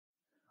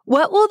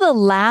What will the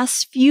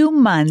last few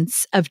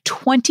months of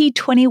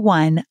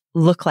 2021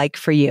 look like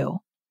for you?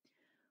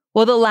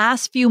 Will the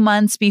last few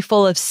months be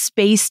full of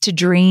space to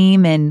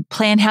dream and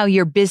plan how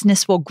your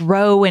business will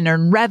grow and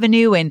earn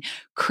revenue and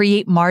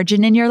create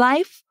margin in your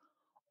life?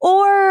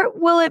 Or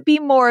will it be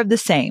more of the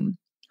same,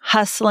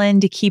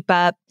 hustling to keep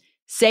up,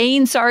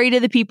 saying sorry to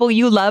the people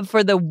you love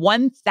for the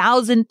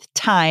 1000th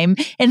time,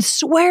 and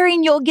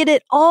swearing you'll get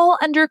it all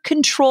under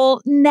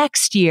control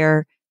next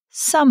year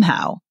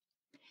somehow?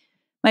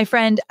 My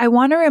friend, I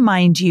want to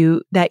remind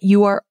you that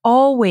you are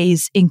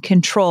always in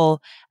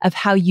control of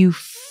how you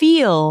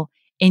feel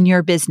in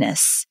your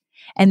business.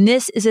 And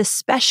this is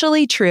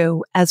especially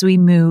true as we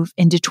move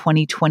into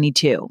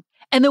 2022.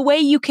 And the way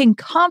you can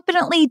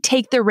confidently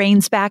take the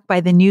reins back by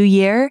the new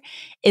year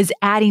is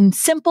adding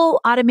simple,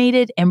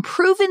 automated, and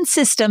proven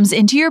systems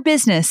into your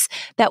business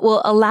that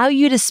will allow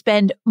you to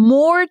spend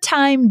more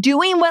time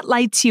doing what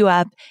lights you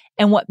up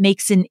and what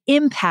makes an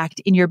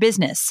impact in your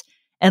business,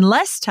 and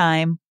less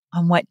time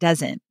on what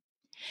doesn't.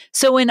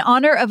 So in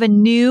honor of a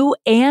new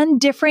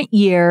and different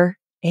year,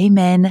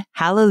 amen,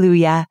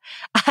 hallelujah,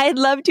 I'd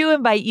love to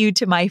invite you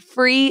to my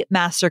free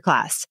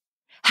masterclass,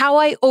 How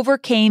I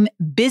Overcame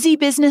Busy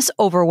Business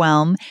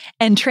Overwhelm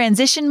and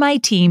Transitioned My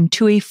Team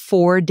to a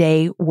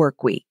 4-day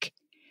work week.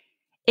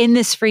 In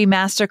this free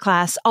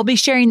masterclass, I'll be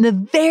sharing the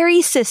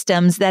very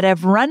systems that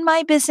have run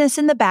my business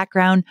in the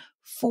background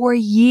for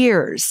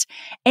years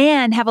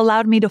and have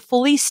allowed me to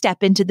fully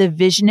step into the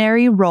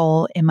visionary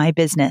role in my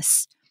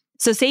business.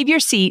 So save your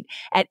seat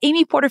at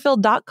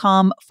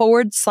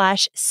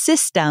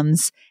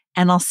amyporterfield.com/systems,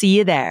 and I'll see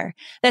you there.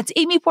 That's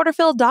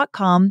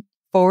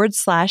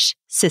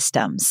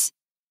amyporterfield.com/systems.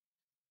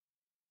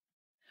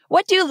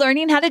 What do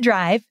learning how to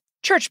drive,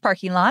 church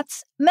parking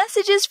lots,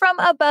 messages from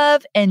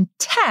above, and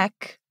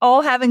tech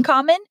all have in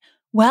common?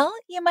 Well,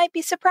 you might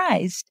be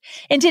surprised.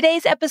 In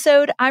today's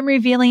episode, I'm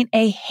revealing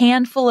a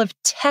handful of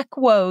tech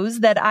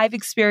woes that I've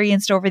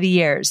experienced over the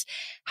years,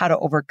 how to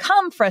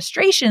overcome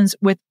frustrations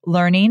with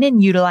learning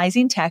and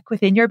utilizing tech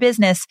within your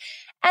business,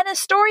 and a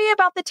story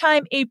about the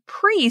time a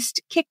priest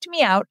kicked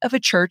me out of a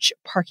church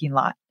parking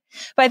lot.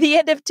 By the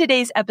end of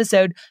today's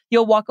episode,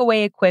 you'll walk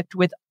away equipped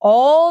with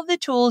all the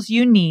tools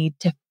you need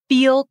to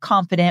feel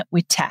confident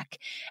with tech,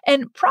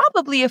 and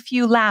probably a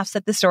few laughs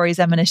at the stories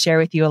I'm going to share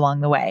with you along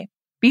the way.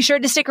 Be sure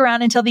to stick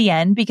around until the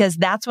end, because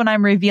that's when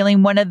I'm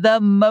revealing one of the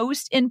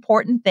most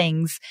important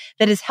things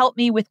that has helped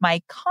me with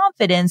my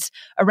confidence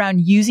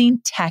around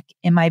using tech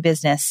in my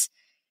business.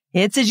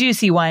 It's a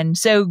juicy one,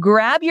 so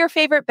grab your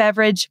favorite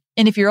beverage,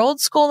 and if you're old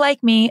school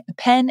like me, a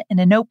pen and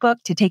a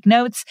notebook to take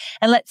notes,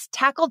 and let's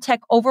tackle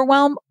tech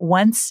overwhelm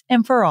once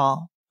and for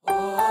all.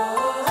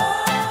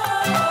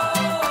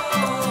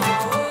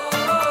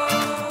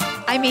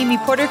 I'm Amy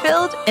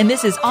Porterfield, and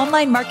this is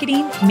Online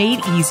Marketing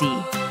Made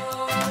Easy.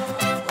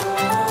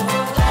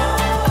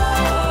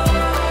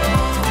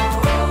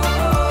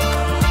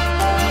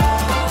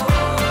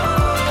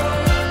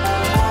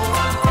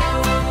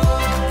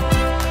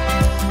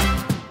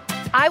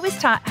 I was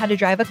taught how to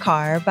drive a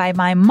car by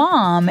my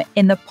mom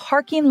in the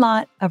parking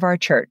lot of our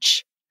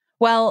church.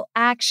 Well,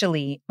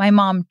 actually, my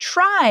mom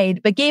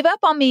tried, but gave up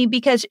on me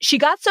because she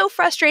got so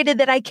frustrated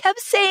that I kept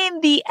saying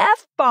the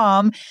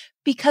F-bomb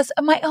because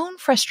of my own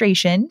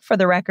frustration, for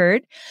the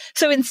record.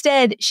 So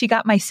instead, she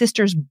got my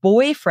sister's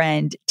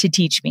boyfriend to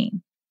teach me.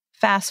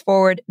 Fast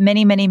forward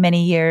many, many,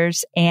 many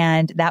years,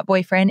 and that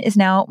boyfriend is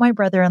now my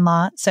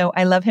brother-in-law. So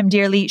I love him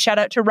dearly. Shout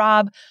out to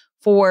Rob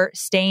for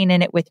staying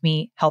in it with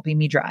me, helping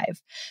me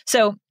drive.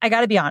 So I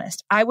got to be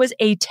honest, I was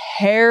a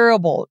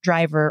terrible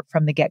driver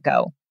from the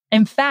get-go.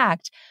 In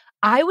fact,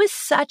 I was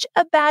such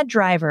a bad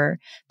driver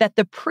that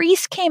the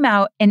priest came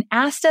out and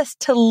asked us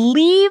to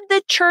leave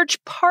the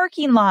church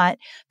parking lot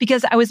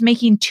because I was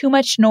making too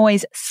much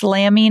noise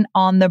slamming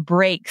on the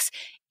brakes,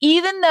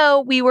 even though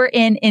we were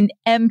in an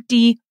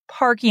empty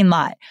parking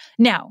lot.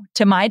 Now,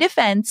 to my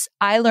defense,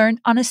 I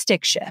learned on a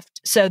stick shift,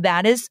 so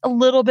that is a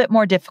little bit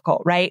more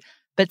difficult, right?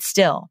 But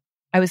still,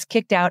 I was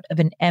kicked out of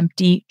an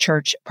empty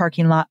church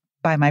parking lot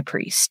by my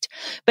priest.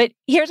 But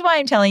here's why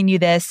I'm telling you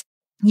this.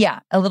 Yeah,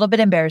 a little bit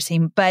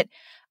embarrassing, but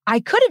I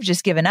could have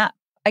just given up.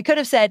 I could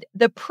have said,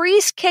 the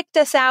priest kicked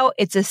us out.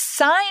 It's a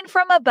sign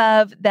from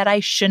above that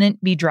I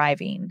shouldn't be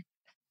driving.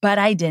 But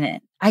I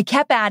didn't. I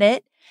kept at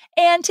it.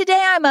 And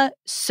today I'm a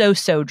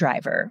so-so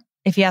driver.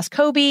 If you ask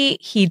Kobe,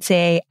 he'd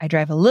say I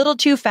drive a little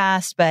too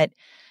fast, but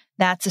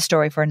that's a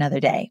story for another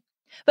day.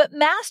 But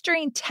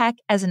mastering tech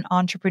as an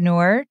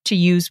entrepreneur to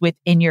use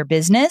within your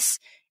business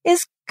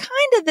is kind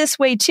of this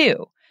way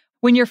too.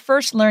 When you're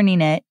first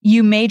learning it,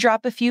 you may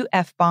drop a few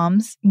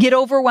F-bombs, get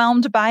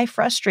overwhelmed by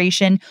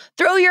frustration,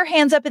 throw your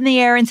hands up in the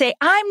air and say,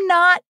 I'm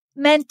not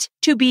meant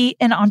to be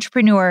an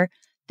entrepreneur.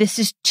 This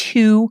is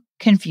too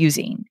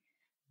confusing.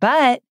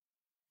 But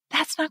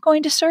that's not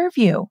going to serve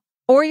you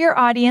or your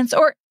audience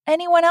or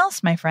anyone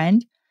else, my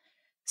friend.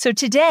 So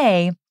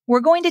today, we're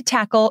going to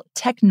tackle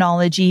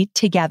technology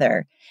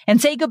together and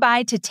say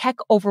goodbye to tech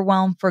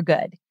overwhelm for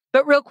good.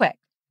 But real quick,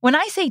 When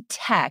I say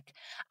tech,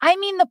 I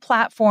mean the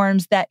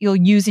platforms that you'll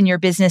use in your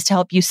business to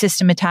help you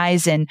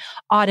systematize and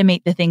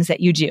automate the things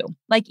that you do,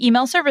 like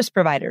email service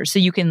providers, so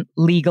you can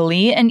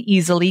legally and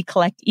easily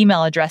collect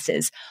email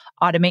addresses,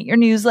 automate your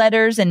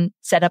newsletters, and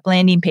set up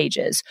landing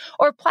pages,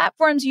 or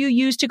platforms you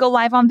use to go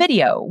live on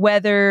video,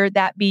 whether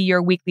that be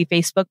your weekly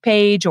Facebook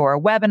page or a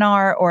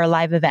webinar or a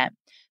live event.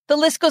 The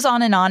list goes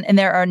on, and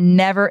there are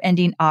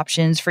never-ending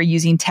options for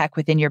using tech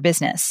within your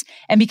business.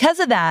 And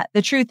because of that,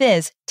 the truth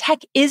is,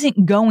 tech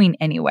isn't going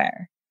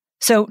anywhere.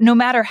 So no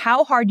matter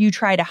how hard you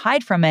try to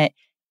hide from it,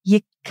 you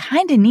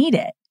kind of need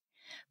it.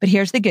 But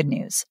here's the good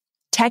news.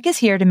 Tech is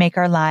here to make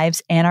our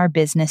lives and our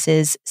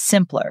businesses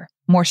simpler,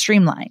 more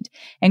streamlined,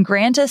 and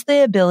grant us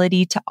the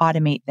ability to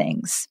automate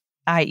things,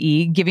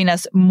 i.e., giving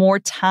us more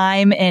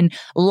time and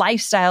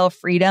lifestyle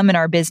freedom in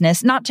our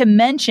business, not to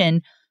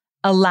mention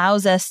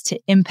allows us to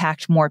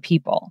impact more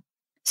people.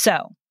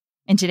 So,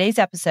 in today's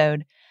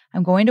episode,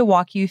 I'm going to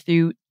walk you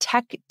through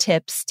tech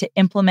tips to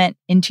implement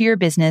into your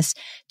business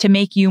to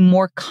make you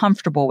more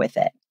comfortable with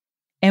it.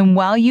 And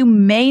while you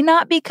may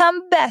not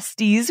become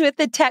besties with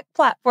the tech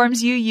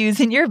platforms you use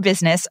in your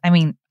business, I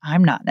mean,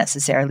 I'm not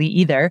necessarily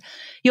either,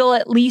 you'll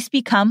at least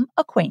become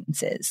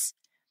acquaintances.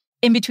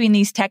 In between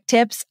these tech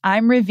tips,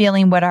 I'm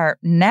revealing what are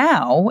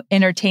now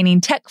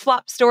entertaining tech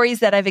flop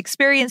stories that I've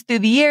experienced through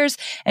the years.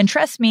 And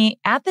trust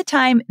me, at the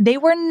time, they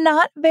were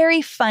not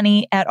very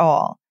funny at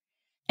all.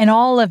 And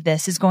all of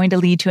this is going to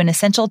lead to an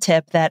essential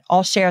tip that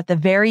I'll share at the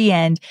very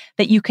end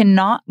that you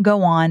cannot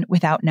go on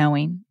without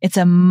knowing. It's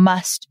a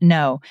must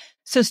know.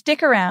 So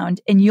stick around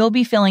and you'll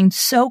be feeling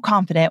so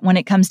confident when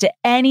it comes to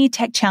any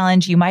tech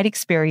challenge you might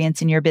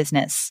experience in your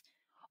business.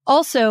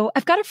 Also,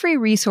 I've got a free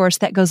resource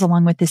that goes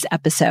along with this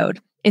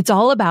episode. It's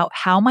all about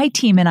how my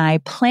team and I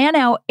plan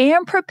out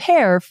and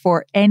prepare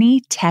for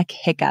any tech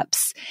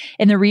hiccups.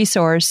 In the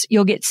resource,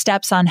 you'll get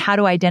steps on how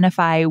to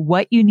identify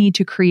what you need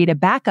to create a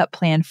backup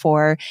plan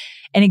for,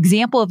 an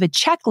example of a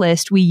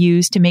checklist we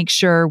use to make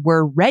sure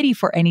we're ready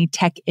for any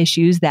tech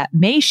issues that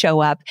may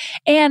show up,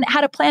 and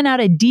how to plan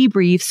out a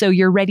debrief so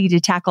you're ready to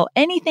tackle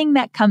anything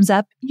that comes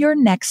up your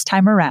next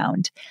time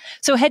around.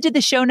 So head to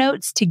the show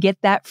notes to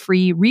get that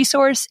free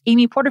resource,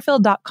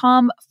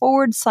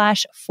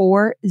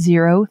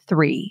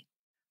 amyporterfield.com/403.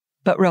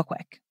 But real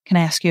quick, can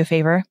I ask you a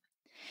favor?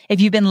 If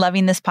you've been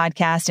loving this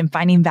podcast and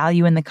finding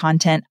value in the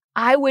content,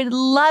 I would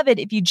love it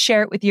if you'd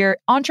share it with your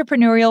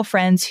entrepreneurial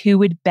friends who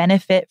would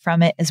benefit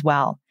from it as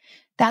well.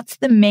 That's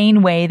the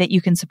main way that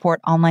you can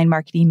support Online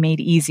Marketing Made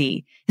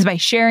Easy, is by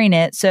sharing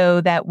it so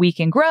that we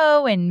can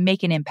grow and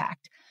make an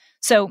impact.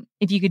 So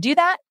if you could do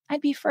that, I'd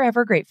be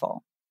forever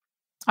grateful.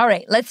 All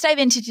right, let's dive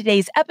into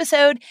today's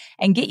episode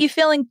and get you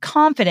feeling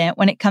confident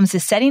when it comes to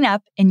setting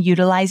up and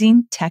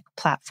utilizing tech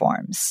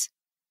platforms.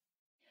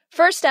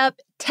 First up,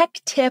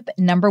 tech tip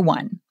number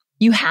 1.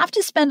 You have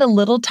to spend a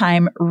little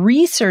time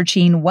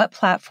researching what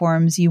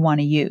platforms you want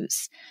to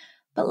use.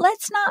 But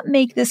let's not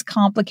make this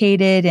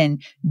complicated,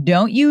 and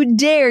don't you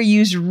dare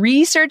use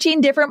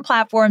researching different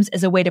platforms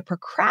as a way to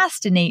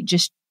procrastinate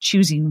just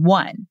choosing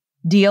one.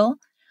 Deal?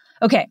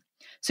 Okay,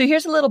 so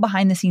here's a little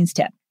behind the scenes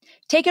tip.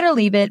 Take it or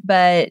leave it,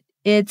 but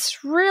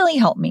it's really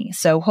helped me,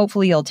 so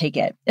hopefully you'll take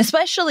it.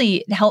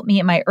 Especially it helped me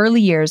in my early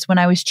years when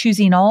I was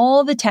choosing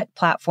all the tech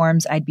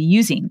platforms I'd be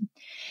using.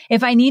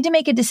 If I need to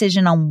make a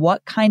decision on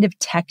what kind of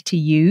tech to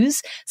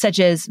use, such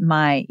as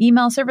my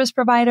email service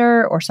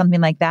provider or something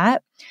like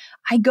that,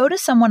 I go to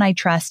someone I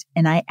trust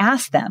and I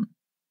ask them.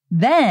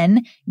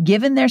 Then,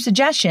 given their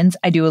suggestions,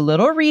 I do a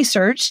little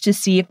research to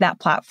see if that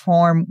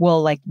platform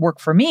will work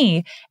for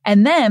me.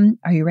 And then,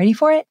 are you ready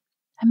for it?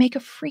 I make a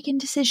freaking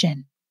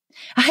decision.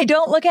 I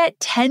don't look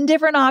at 10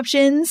 different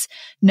options.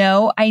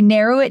 No, I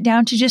narrow it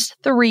down to just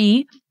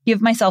 3.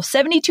 Give myself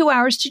 72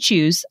 hours to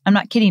choose. I'm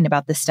not kidding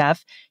about this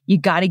stuff. You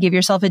got to give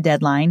yourself a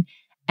deadline.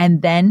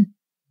 And then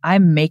I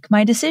make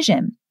my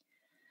decision.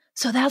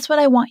 So that's what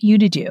I want you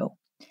to do.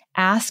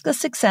 Ask a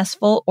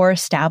successful or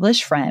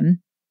established friend,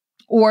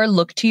 or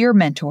look to your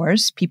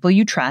mentors, people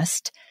you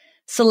trust.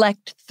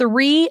 Select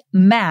 3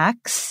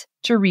 max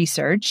to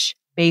research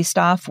based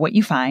off what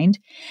you find,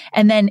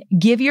 and then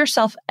give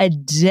yourself a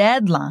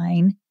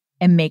deadline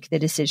and make the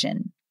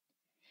decision.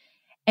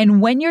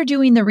 And when you're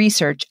doing the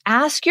research,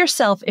 ask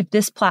yourself if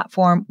this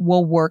platform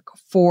will work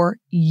for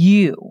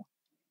you.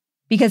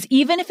 Because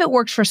even if it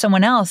works for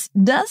someone else,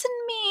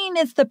 doesn't mean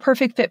it's the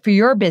perfect fit for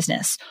your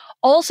business.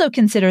 Also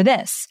consider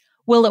this.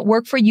 Will it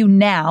work for you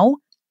now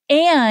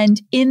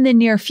and in the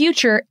near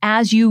future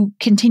as you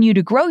continue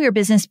to grow your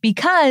business?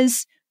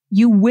 Because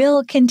you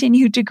will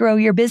continue to grow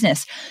your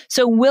business.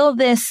 So will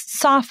this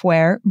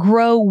software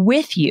grow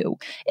with you,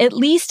 at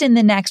least in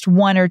the next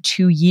 1 or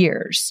 2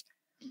 years?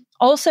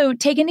 Also,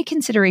 take into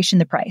consideration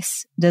the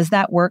price. Does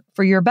that work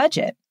for your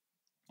budget?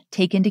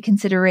 Take into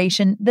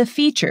consideration the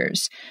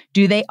features.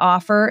 Do they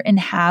offer and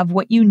have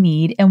what you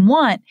need and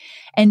want?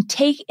 And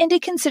take into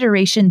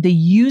consideration the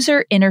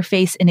user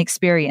interface and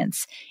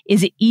experience.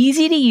 Is it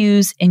easy to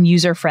use and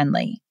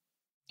user-friendly?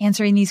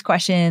 Answering these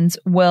questions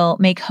will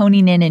make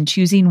honing in and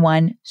choosing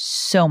one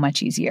so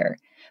much easier.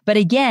 But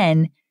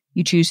again,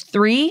 you choose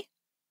 3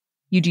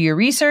 You do your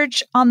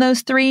research on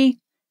those 3.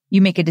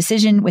 You make a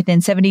decision within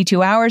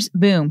 72 hours.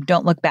 Boom,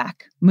 don't look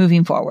back.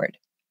 Moving forward.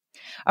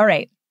 All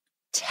right.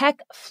 Tech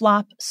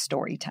flop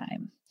story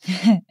time.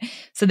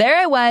 So there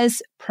I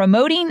was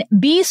promoting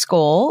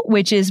B-School,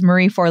 which is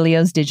Marie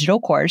Forleo's digital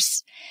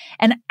course.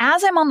 And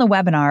as I'm on the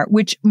webinar,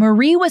 which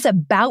Marie was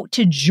about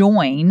to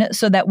join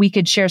so that we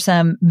could share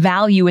some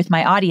value with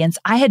my audience,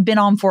 I had been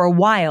on for a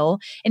while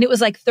and it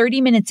was like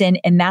 30 minutes in,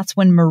 and that's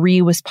when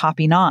Marie was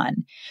popping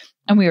on.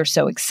 And we were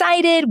so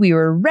excited. We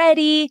were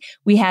ready.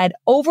 We had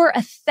over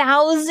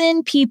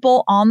 1,000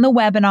 people on the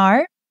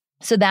webinar.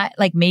 So that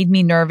made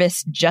me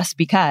nervous just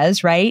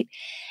because, right?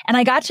 And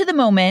I got to the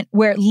moment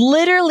where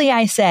literally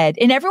I said,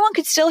 and everyone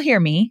could still hear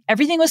me.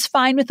 Everything was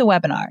fine with the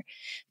webinar,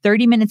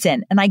 30 minutes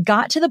in. And I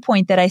got to the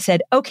point that I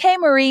said, okay,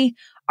 Marie,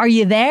 are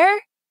you there?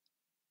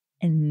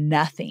 And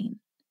nothing.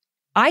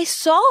 I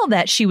saw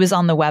that she was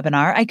on the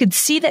webinar. I could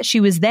see that she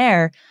was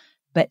there,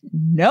 but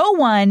no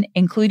one,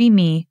 including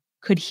me,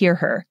 could hear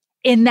her.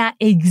 In that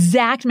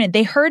exact minute,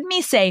 they heard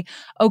me say,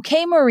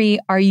 okay, Marie,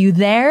 are you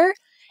there?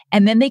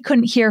 And then they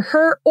couldn't hear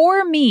her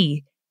or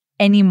me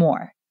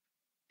anymore.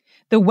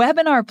 The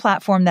webinar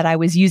platform that I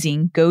was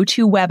using,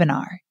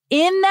 GoToWebinar,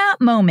 in that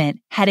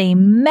moment had a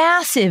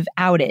massive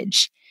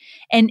outage.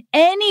 And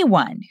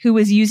anyone who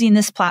was using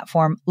this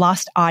platform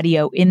lost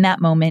audio in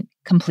that moment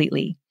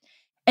completely.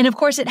 And of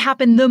course, it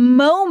happened the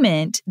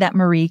moment that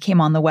Marie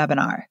came on the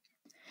webinar.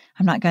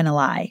 I'm not going to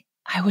lie.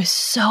 I was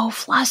so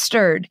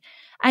flustered.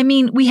 I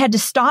mean, we had to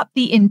stop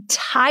the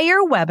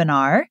entire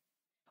webinar.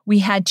 We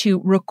had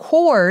to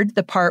record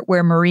the part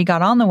where Marie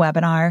got on the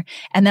webinar,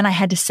 and then I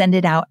had to send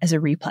it out as a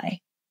replay.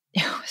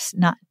 It was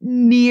not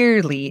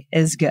nearly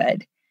as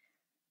good.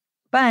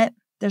 But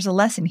there's a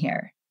lesson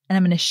here, and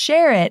I'm going to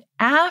share it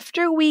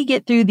after we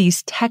get through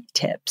these tech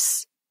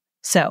tips.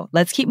 So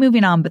let's keep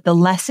moving on, but the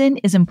lesson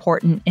is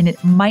important, and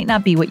it might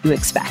not be what you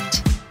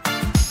expect.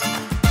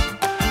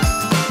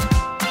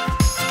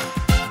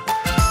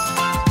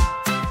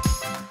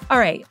 All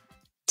right,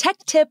 tech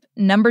tip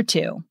number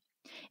 2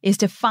 is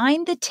to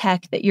find the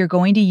tech that you're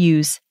going to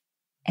use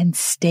and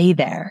stay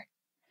there.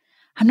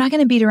 I'm not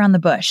going to beat around the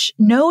bush.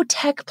 No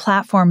tech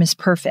platform is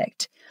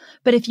perfect.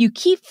 But if you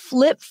keep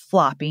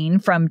flip-flopping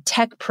from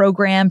tech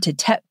program to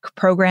tech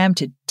program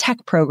to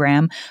tech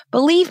program,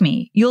 believe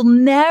me, you'll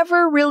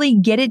never really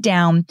get it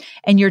down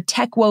and your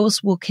tech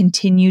woes will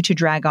continue to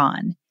drag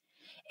on.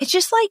 It's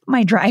just like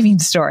my driving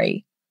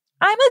story.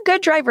 I'm a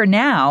good driver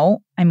now.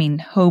 I mean,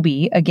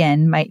 Hobie,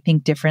 again, might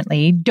think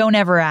differently. Don't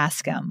ever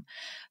ask him.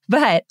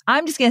 But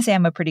I'm just going to say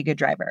I'm a pretty good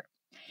driver.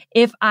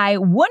 If I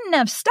wouldn't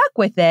have stuck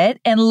with it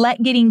and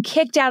let getting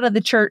kicked out of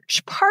the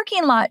church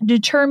parking lot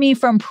deter me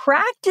from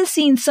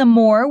practicing some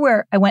more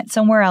where I went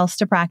somewhere else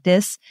to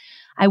practice,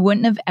 I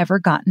wouldn't have ever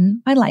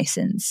gotten my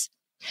license.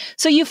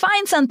 So you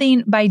find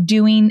something by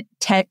doing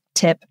tech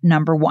tip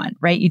number 1,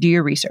 right? You do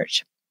your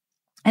research.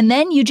 And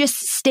then you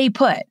just stay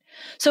put.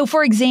 So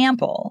for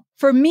example,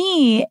 for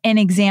me, an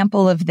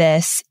example of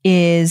this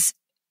is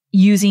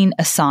using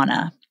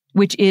Asana,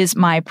 which is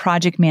my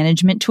project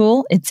management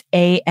tool. It's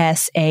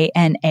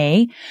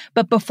Asana.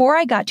 But before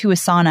I got to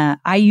Asana,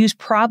 I used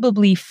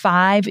probably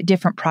 5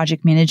 different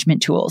project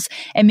management tools.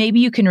 And maybe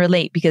you can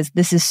relate because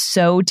this is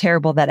so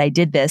terrible that I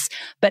did this.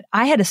 But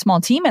I had a small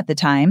team at the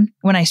time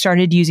when I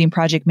started using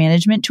project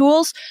management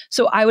tools.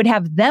 So I would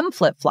have them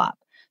flip-flop.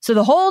 So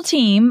the whole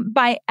team,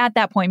 at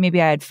that point,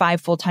 maybe I had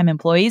 5 full-time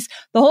employees.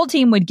 The whole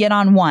team would get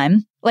on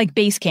one, like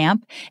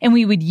Basecamp, and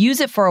we would use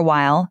it for a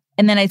while.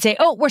 And then I'd say,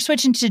 oh, we're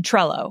switching to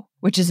Trello,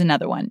 which is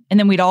another one. And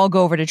then we'd all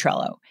go over to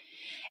Trello.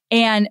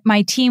 And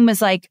my team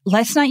was like,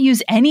 let's not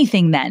use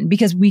anything then,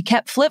 because we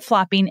kept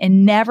flip-flopping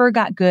and never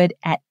got good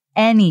at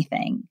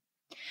anything.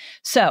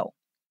 So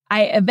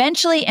I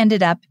eventually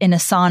ended up in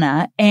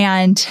Asana,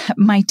 and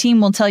my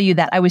team will tell you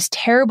that I was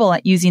terrible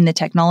at using the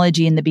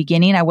technology in the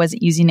beginning. I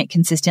wasn't using it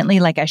consistently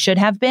like I should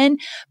have been.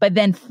 But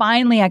then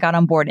finally I got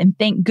on board, and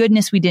thank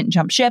goodness we didn't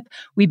jump ship.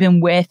 We've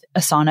been with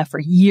Asana for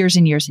years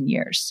and years and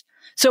years.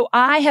 So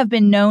I have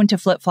been known to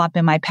flip-flop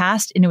in my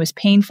past, and it was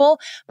painful.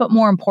 But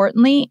more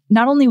importantly,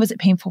 not only was it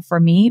painful for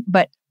me,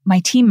 but my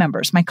team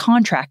members, my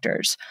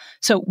contractors.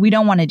 So we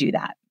don't want to do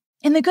that.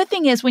 And the good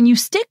thing is when you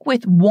stick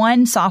with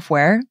one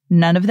software,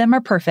 none of them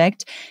are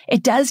perfect,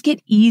 it does get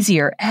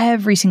easier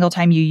every single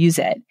time you use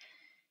it.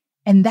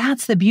 And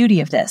that's the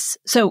beauty of this.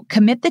 So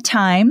commit the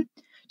time,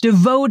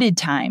 devoted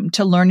time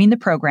to learning the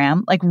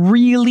program, like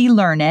really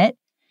learn it,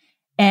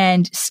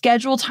 and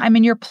schedule time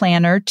in your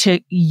planner to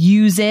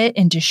use it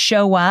and to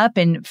show up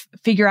and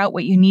figure out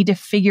what you need to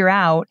figure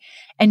out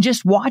and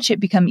just watch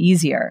it become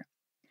easier.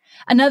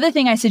 Another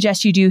thing I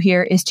suggest you do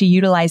here is to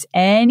utilize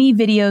any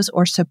videos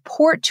or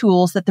support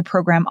tools that the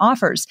program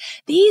offers.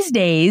 These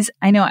days,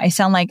 I know I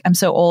sound like I'm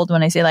so old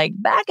when I say like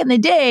back in the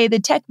day, the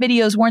tech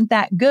videos weren't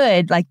that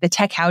good, like the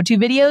tech how-to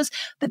videos,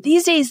 but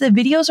these days the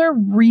videos are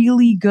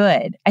really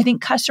good. I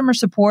think customer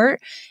support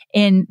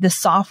in the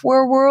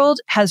software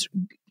world has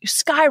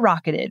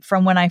skyrocketed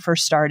from when I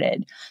first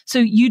started. So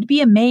you'd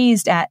be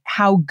amazed at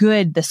how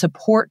good the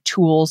support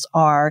tools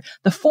are,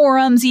 the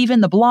forums,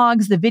 even the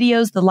blogs, the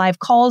videos, the live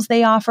calls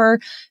they offer.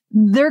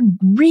 They're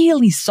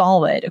really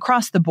solid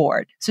across the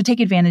board. So take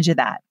advantage of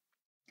that.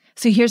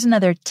 So here's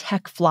another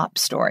tech flop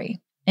story.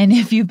 And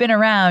if you've been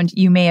around,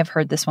 you may have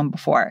heard this one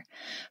before.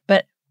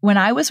 But when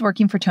I was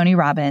working for Tony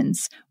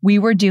Robbins, we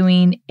were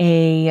doing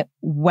a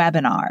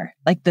webinar,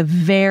 like the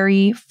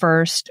very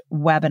first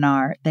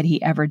webinar that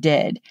he ever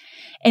did.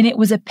 And it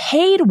was a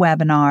paid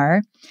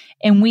webinar,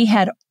 and we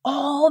had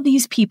all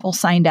these people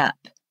signed up,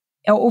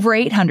 over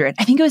 800.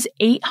 I think it was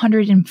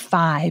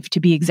 805 to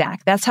be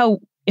exact. That's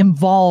how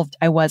involved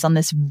I was on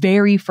this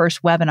very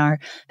first webinar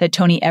that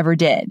Tony ever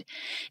did.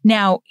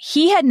 Now,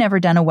 he had never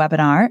done a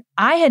webinar.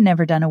 I had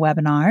never done a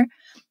webinar.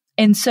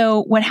 And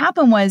so what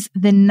happened was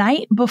the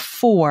night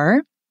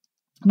before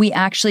we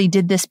actually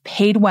did this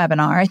paid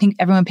webinar, I think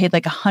everyone paid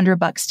like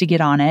 $100 to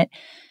get on it.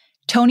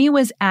 Tony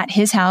was at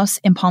his house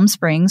in Palm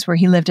Springs where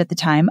he lived at the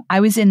time. I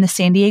was in the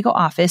San Diego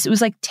office. It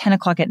was like 10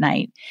 o'clock at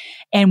night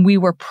and we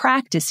were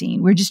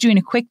practicing. We were just doing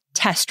a quick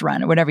test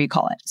run or whatever you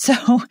call it.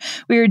 So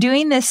we were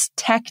doing this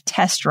tech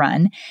test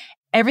run.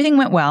 Everything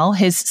went well.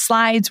 His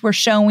slides were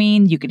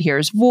showing. You could hear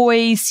his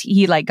voice.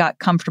 He got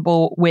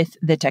comfortable with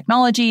the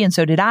technology and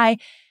so did I.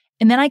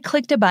 And then I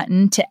clicked a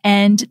button to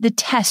end the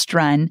test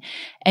run.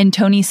 And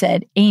Tony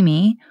said,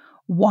 Amy,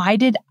 why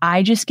did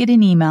I just get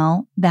an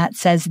email that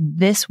says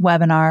this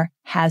webinar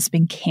has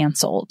been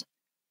canceled?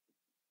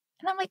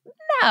 And I'm like,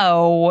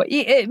 no,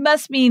 it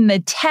must mean the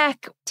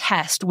tech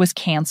test was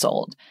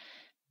canceled.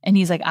 And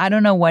he's like, I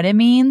don't know what it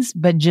means,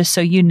 but just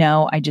so you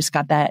know, I just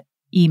got that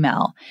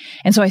email.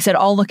 And so I said,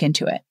 I'll look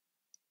into it.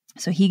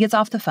 So he gets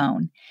off the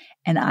phone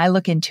and I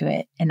look into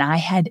it and I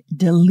had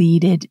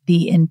deleted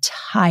the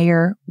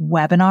entire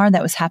webinar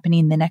that was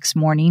happening the next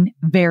morning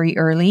very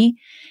early.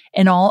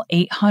 And all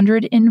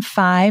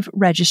 805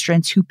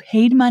 registrants who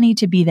paid money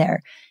to be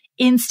there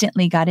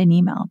instantly got an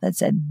email that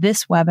said,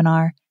 this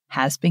webinar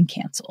has been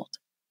canceled.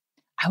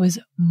 I was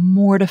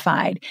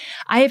mortified.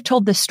 I have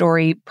told this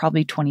story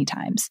probably 20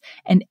 times.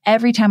 And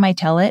every time I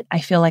tell it, I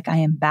feel like I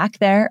am back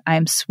there. I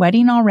am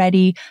sweating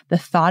already. The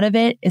thought of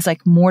it is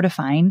like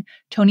mortifying.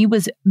 Tony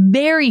was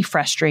very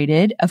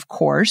frustrated, of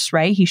course,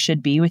 right? He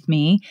should be with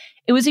me.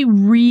 It was a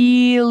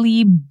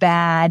really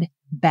bad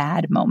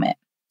moment.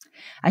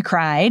 I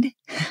cried.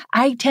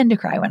 I tend to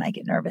cry when I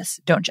get nervous.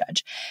 Don't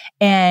judge.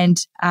 And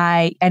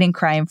I didn't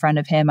cry in front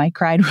of him. I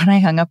cried when I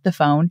hung up the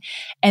phone.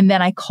 And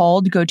then I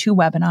called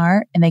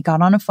GoToWebinar and they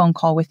got on a phone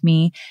call with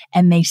me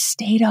and they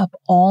stayed up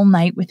all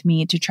night with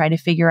me to try to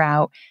figure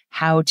out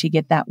how to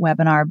get that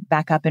webinar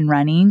back up and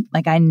running.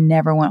 Like I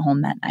never went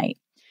home that night.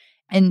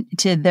 And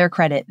to their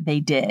credit, they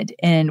did.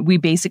 And we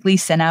basically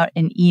sent out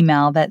an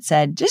email that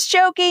said, just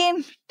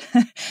joking.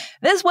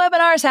 This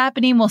webinar is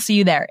happening. We'll see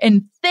you there.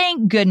 And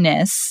thank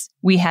goodness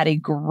we had a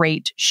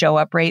great show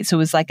up rate. So it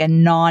was like a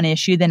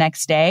non-issue the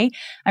next day.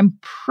 I'm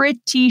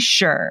pretty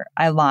sure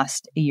I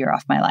lost a year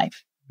off my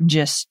life.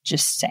 Just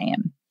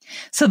saying.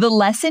 So the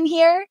lesson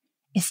here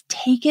is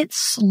take it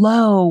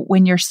slow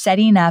when you're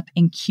setting up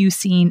and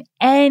QCing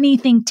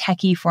anything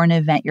techie for an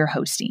event you're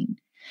hosting.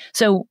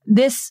 So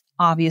this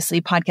obviously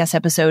podcast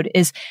episode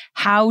is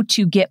how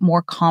to get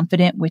more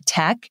confident with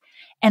tech.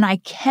 And I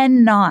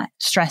cannot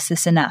stress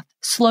this enough.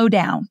 Slow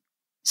down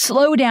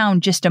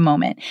just a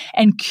moment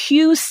and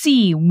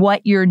QC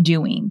what you're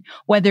doing,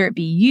 whether it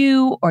be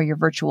you or your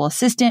virtual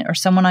assistant or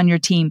someone on your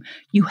team.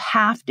 You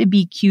have to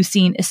be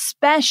QCing,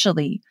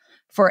 especially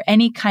for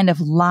any kind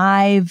of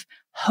live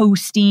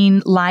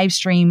hosting, live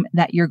stream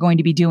that you're going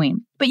to be doing.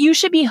 But you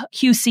should be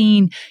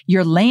QCing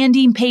your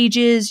landing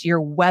pages,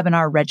 your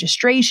webinar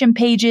registration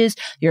pages,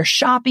 your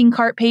shopping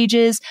cart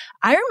pages.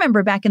 I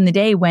remember back in the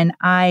day when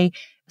I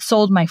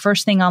sold my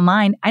first thing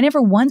online, I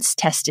never once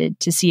tested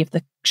to see if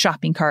the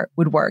shopping cart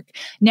would work.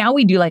 Now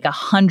we do like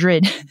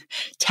 100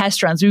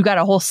 test runs. We've got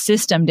a whole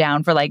system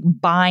down for like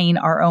buying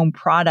our own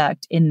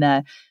product in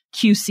the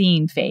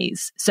QCing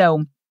phase.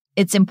 So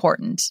it's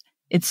important.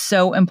 It's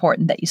so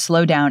important that you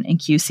slow down and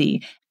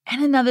QC.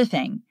 And another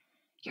thing,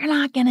 you're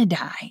not going to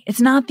die. It's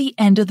not the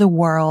end of the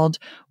world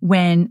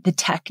when the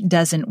tech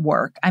doesn't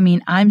work. I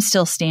mean, I'm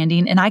still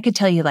standing and I could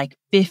tell you like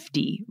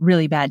 50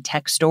 really bad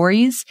tech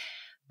stories,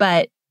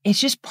 but it's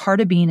just part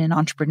of being an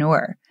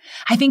entrepreneur.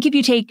 I think if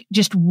you take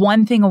just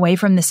one thing away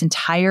from this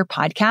entire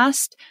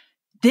podcast,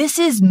 this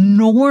is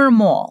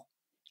normal.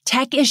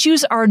 Tech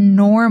issues are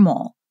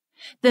normal.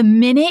 The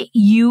minute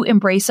you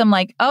embrace them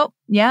like, oh,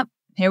 yep,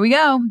 here we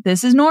go.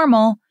 This is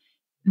normal.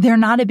 They're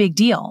not a big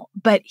deal.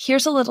 But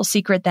here's a little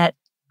secret that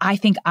I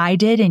think I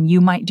did and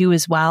you might do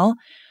as well.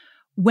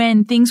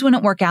 When things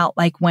wouldn't work out,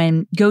 like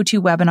when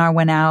GoToWebinar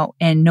went out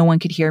and no one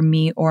could hear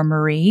me or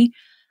Marie,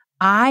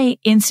 I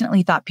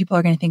instantly thought people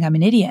are going to think I'm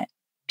an idiot.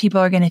 People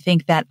are going to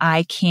think that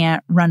I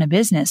can't run a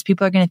business.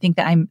 People are going to think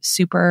that I'm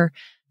super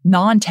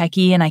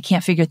non-techie and I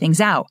can't figure things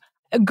out.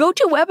 A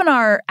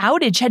GoToWebinar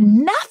outage had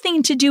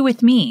nothing to do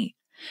with me.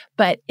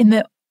 But in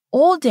the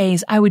old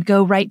days, I would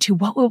go right to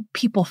what will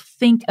people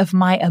think of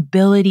my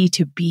ability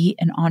to be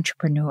an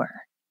entrepreneur?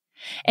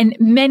 And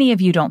many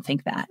of you don't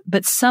think that,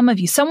 but some of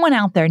you, someone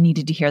out there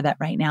needed to hear that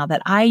right now,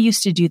 that I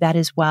used to do that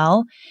as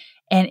well,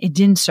 and it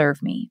didn't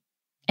serve me.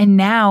 And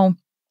now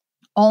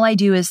all I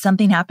do is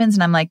something happens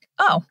and I'm like,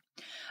 oh,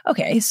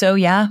 okay, so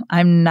yeah,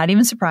 I'm not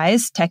even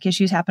surprised. Tech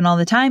issues happen all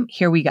the time.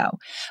 Here we go.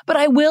 But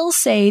I will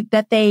say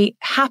that they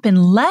happen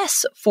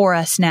less for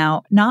us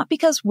now, not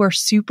because we're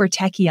super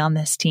techie on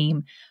this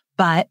team,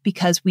 but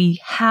because we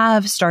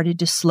have started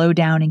to slow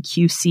down in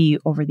QC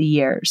over the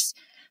years.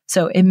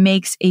 So it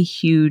makes a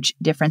huge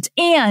difference.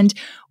 And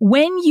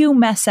when you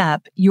mess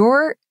up,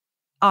 your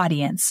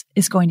audience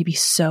is going to be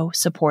so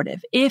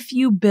supportive if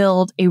you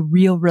build a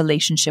real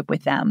relationship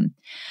with them.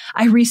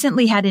 I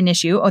recently had an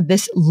issue. Oh,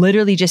 this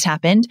literally just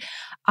happened.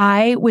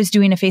 I was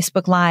doing a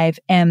Facebook Live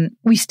and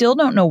we still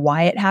don't know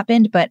why it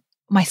happened, but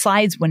my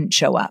slides wouldn't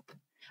show up.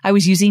 I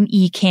was using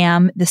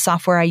Ecamm, the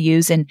software I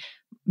use, and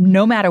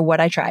no matter what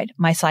I tried,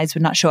 my slides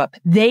would not show up.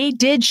 They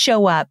did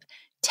show up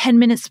 10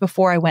 minutes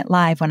before I went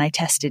live when I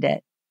tested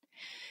it.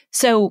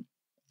 So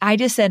I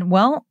just said,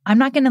 well, I'm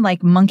not going to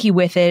like monkey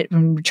with it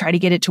and try to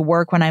get it to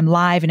work when I'm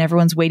live and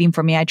everyone's waiting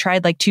for me. I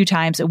tried like 2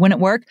 times. It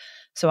wouldn't work.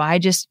 So I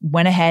just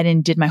went ahead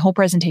and did my whole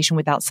presentation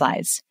without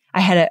slides.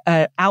 I had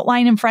a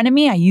outline in front of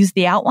me. I used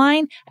the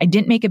outline. I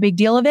didn't make a big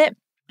deal of it.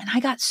 And I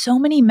got so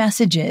many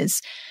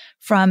messages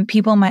from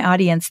people in my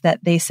audience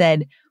that they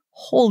said,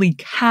 holy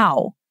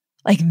cow,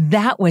 like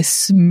that was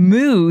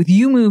smooth.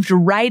 You moved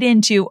right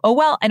into, oh,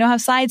 well, I don't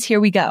have slides. Here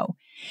we go.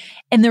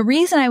 And the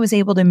reason I was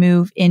able to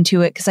move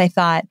into it, because I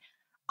thought,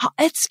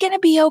 it's going to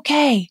be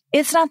okay.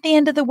 It's not the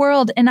end of the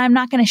world. And I'm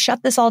not going to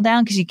shut this all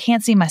down because you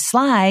can't see my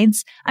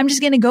slides. I'm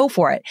just going to go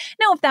for it.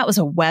 Now, if that was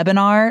a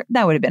webinar,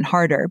 that would have been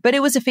harder, but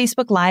it was a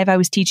Facebook Live. I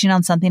was teaching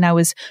on something I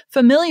was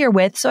familiar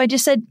with. So I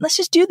just said, let's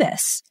just do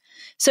this.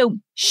 So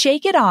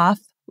shake it off,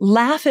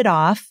 laugh it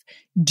off.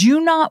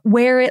 Do not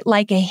wear it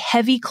like a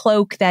heavy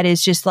cloak that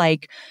is just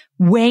like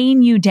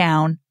weighing you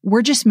down.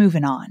 We're just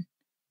moving on.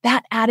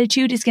 That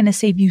attitude is going to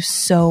save you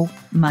so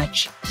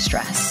much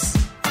stress.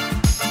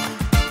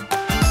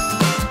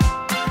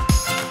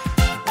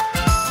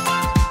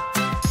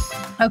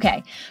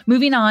 Okay,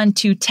 moving on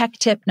to tech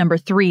tip number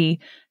 3,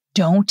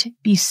 don't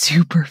be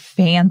super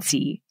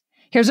fancy.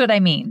 Here's what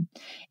I mean.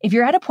 If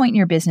you're at a point in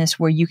your business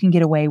where you can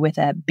get away with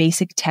a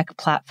basic tech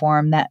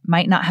platform that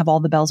might not have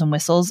all the bells and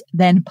whistles,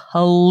 then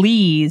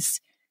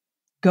please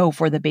go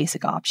for the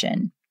basic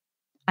option.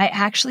 I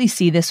actually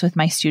see this with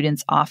my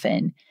students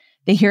often.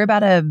 They hear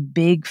about a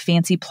big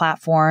fancy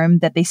platform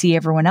that they see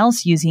everyone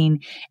else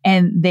using,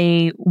 and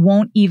they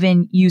won't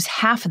even use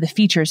half of the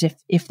features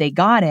if they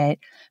got it,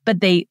 but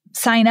they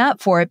sign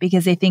up for it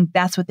because they think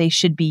that's what they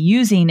should be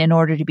using in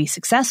order to be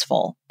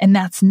successful. And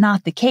that's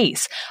not the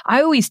case.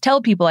 I always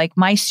tell people, like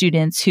my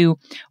students who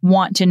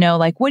want to know,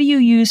 like, what do you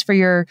use for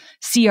your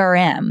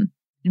CRM?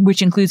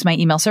 Which includes my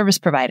email service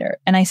provider.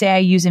 And I say I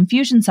use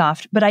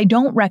Infusionsoft, but I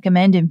don't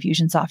recommend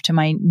Infusionsoft to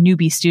my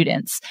newbie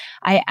students.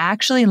 I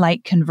actually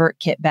like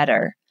ConvertKit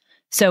better.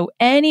 So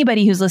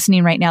anybody who's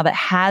listening right now that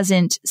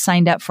hasn't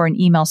signed up for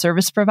an email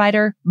service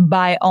provider,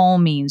 by all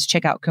means,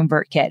 check out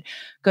ConvertKit.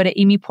 Go to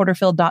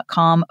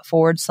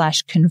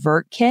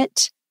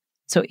amyporterfield.com/ConvertKit.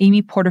 So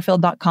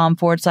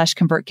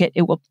amyporterfield.com/ConvertKit.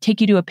 It will take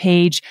you to a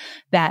page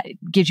that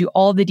gives you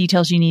all the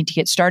details you need to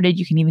get started.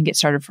 You can even get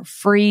started for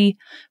free.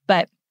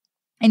 But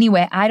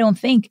anyway, I don't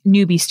think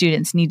newbie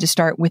students need to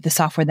start with the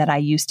software that I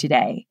use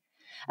today.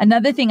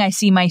 Another thing I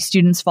see my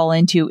students fall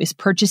into is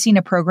purchasing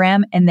a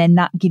program and then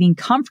not getting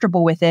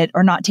comfortable with it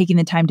or not taking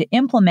the time to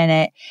implement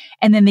it.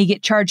 And then they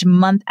get charged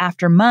month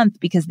after month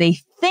because they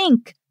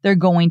think they're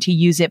going to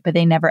use it, but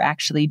they never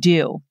actually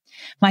do.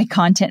 My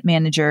content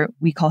manager,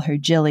 we call her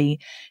Jilly,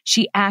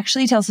 she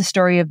actually tells the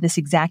story of this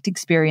exact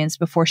experience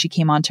before she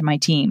came onto my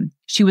team.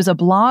 She was a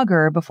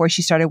blogger before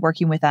she started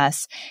working with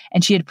us,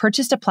 and she had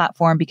purchased a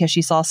platform because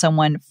she saw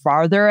someone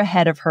farther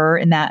ahead of her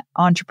in that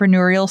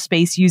entrepreneurial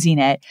space using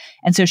it.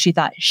 And so she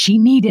thought she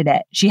needed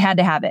it. She had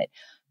to have it.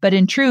 But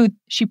in truth,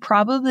 she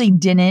probably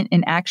didn't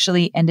and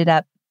actually ended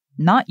up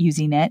not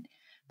using it.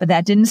 But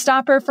that didn't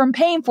stop her from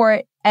paying for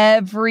it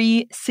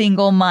every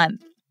single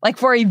month, like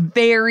for a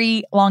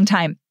very long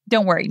time.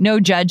 Don't worry, no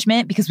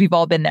judgment, because we've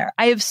all been there.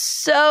 I have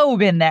so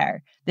been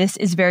there. This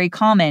is very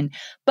common,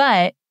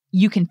 but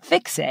you can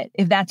fix it.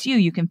 If that's you,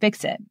 you can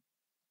fix it.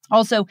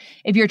 Also,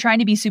 if you're trying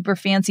to be super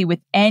fancy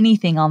with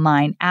anything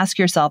online, ask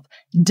yourself,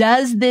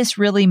 does this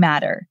really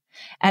matter?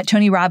 At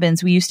Tony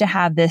Robbins, we used to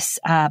have this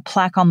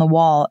plaque on the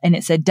wall, and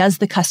it said, does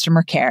the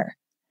customer care?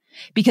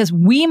 Because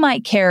we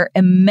might care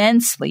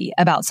immensely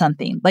about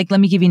something. Like, let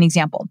me give you an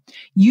example.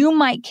 You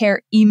might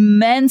care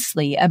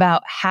immensely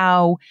about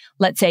how,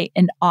 let's say,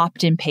 an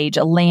opt-in page,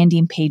 a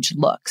landing page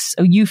looks.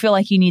 So you feel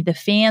like you need the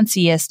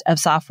fanciest of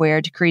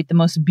software to create the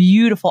most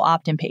beautiful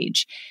opt-in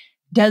page.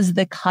 Does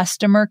the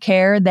customer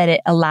care that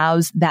it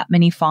allows that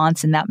many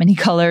fonts and that many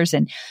colors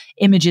and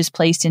images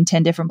placed in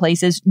 10 different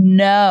places?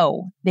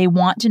 No, they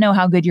want to know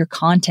how good your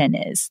content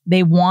is.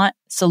 They want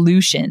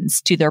solutions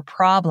to their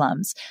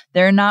problems.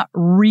 They're not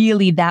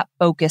really that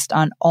focused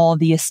on all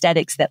the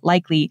aesthetics that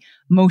likely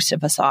most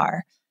of us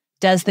are.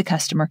 Does the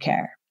customer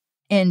care?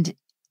 And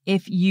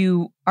If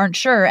you aren't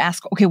sure,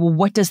 ask, okay, well,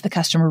 what does the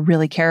customer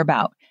really care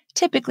about?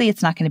 Typically,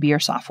 it's not going to be your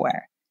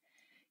software.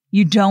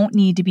 You don't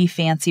need to be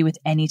fancy with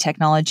any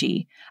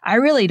technology. I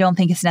really don't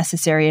think it's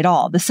necessary at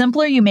all. The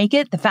simpler you make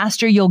it, the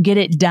faster you'll get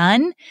it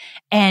done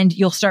and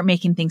you'll start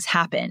making things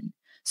happen.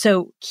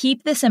 So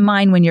keep this in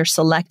mind when you're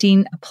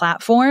selecting a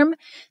platform,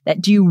 that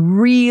do you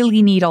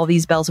really need all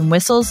these bells and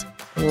whistles?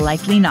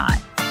 Likely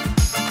not.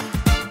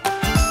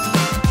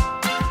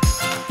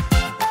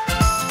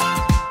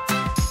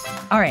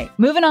 All right,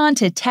 moving on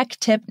to tech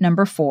tip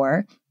number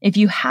 4. If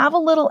you have a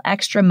little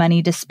extra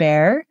money to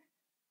spare,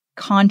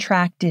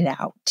 contract it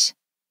out.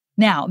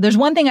 Now, there's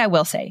one thing I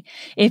will say.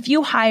 If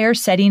you hire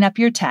setting up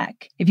your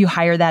tech, if you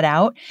hire that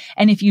out,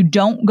 and if you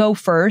don't go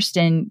first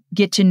and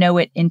get to know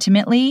it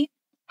intimately,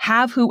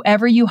 have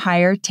whoever you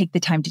hire take the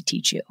time to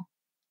teach you.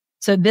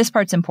 So this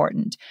part's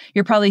important.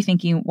 You're probably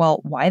thinking, well,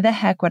 why the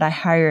heck would I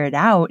hire it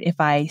out if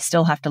I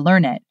still have to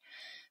learn it?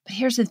 But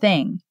here's the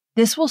thing.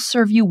 This will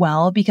serve you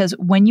well because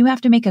when you have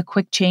to make a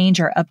quick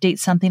change or update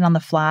something on the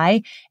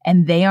fly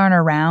and they aren't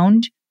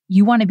around,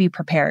 you want to be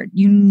prepared.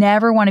 You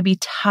never want to be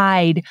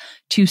tied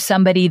to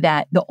somebody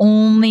that the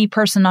only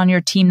person on your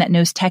team that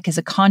knows tech is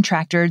a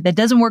contractor that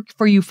doesn't work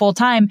for you full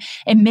time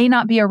and may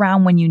not be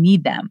around when you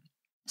need them.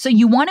 So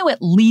you want to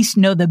at least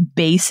know the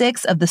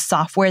basics of the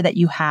software that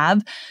you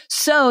have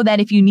so that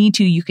if you need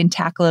to, you can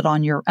tackle it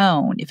on your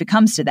own if it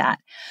comes to that.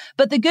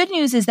 But the good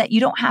news is that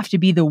you don't have to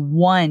be the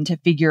one to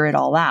figure it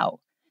all out.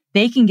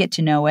 They can get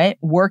to know it,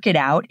 work it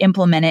out,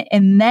 implement it,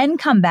 and then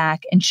come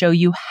back and show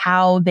you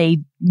how they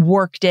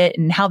worked it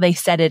and how they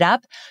set it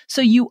up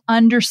so you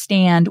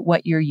understand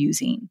what you're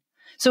using.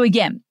 So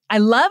again, I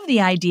love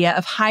the idea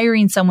of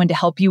hiring someone to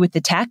help you with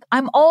the tech.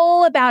 I'm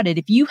all about it.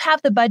 If you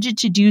have the budget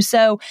to do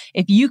so,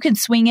 if you can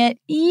swing it,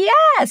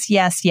 yes,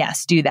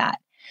 do that.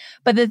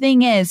 But the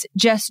thing is,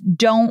 just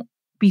don't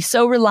be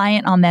so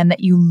reliant on them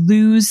that you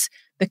lose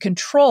the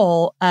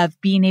control of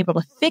being able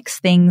to fix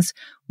things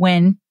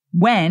when,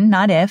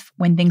 not if,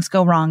 when things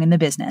go wrong in the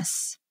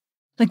business.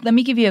 Like, let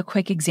me give you a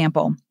quick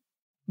example.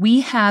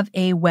 We have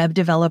a web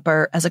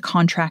developer as a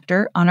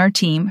contractor on our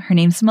team. Her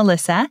name's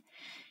Melissa.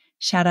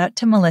 Shout out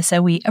to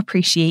Melissa. We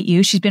appreciate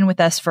you. She's been with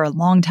us for a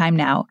long time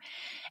now.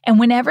 And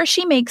whenever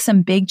she makes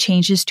some big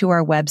changes to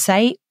our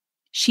website,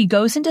 she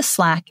goes into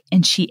Slack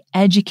and she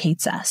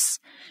educates us.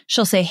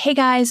 She'll say, hey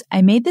guys,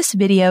 I made this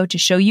video to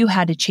show you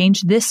how to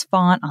change this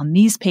font on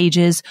these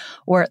pages,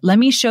 or let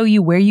me show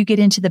you where you get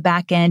into the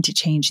back end to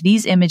change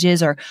these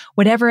images, or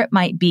whatever it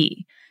might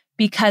be.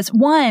 Because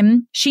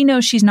one, she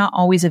knows she's not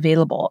always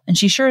available, and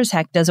she sure as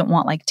heck doesn't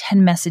want like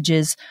 10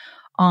 messages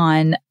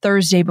on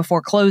Thursday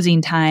before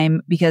closing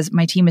time because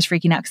my team is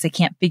freaking out because they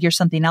can't figure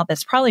something out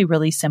that's probably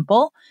really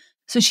simple.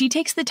 So she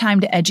takes the time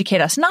to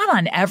educate us, not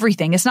on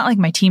everything. It's not like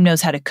my team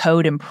knows how to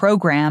code and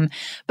program,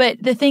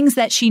 but the things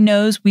that she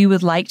knows we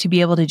would like to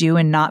be able to do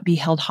and not be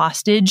held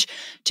hostage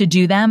to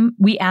do them,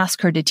 we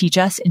ask her to teach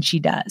us, and she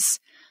does.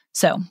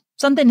 So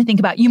something to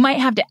think about. You might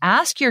have to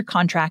ask your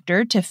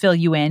contractor to fill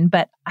you in,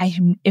 but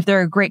if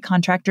they're a great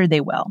contractor,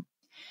 they will.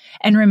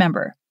 And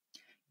remember,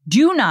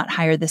 do not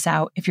hire this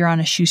out if you're on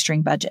a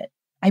shoestring budget.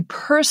 I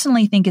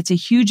personally think it's a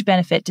huge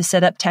benefit to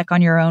set up tech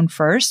on your own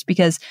first,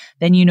 because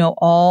then you know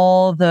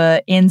all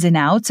the ins and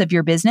outs of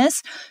your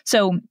business.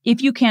 So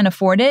if you can't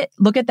afford it,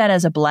 look at that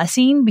as a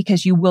blessing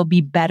because you will be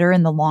better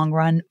in the long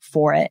run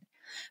for it.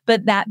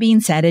 But that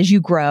being said, as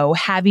you grow,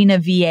 having a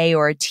VA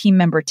or a team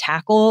member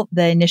tackle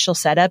the initial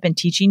setup and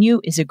teaching you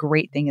is a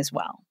great thing as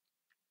well.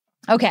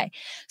 Okay,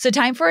 so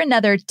time for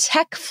another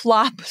tech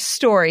flop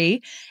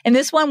story. And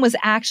this one was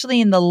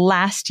actually in the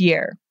last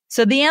year.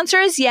 So the answer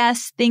is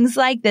yes, things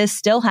like this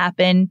still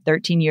happen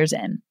 13 years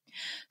in.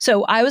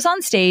 So I was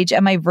on stage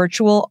at my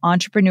virtual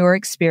entrepreneur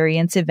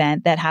experience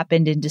event that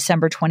happened in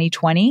December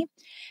 2020,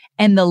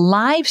 and the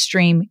live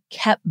stream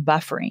kept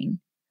buffering,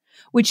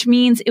 which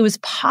means it was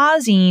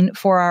pausing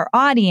for our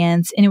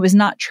audience and it was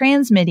not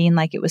transmitting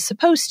like it was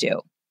supposed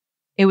to.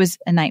 It was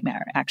a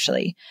nightmare,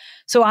 actually.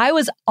 So I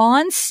was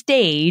on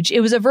stage.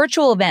 It was a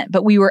virtual event,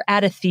 but we were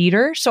at a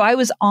theater. So I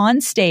was on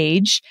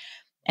stage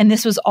and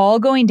this was all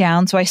going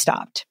down. So I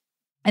stopped.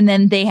 And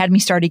then they had me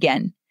start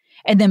again.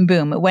 And then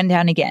boom, it went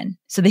down again.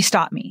 So they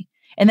stopped me.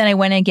 And then I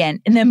went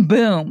again. And then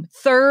boom,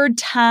 third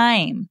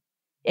time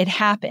it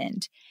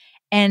happened.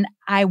 And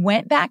I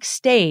went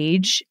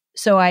backstage.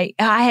 So I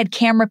had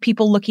camera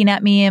people looking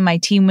at me and my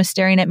team was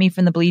staring at me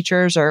from the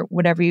bleachers or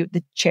whatever,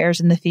 the chairs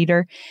in the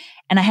theater.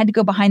 And I had to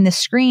go behind the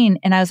screen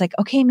and I was like,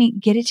 okay, me,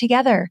 get it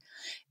together.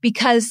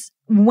 Because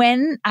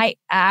when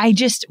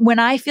when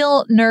I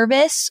feel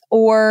nervous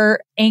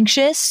or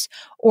anxious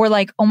or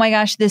like, oh my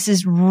gosh, this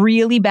is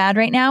really bad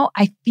right now,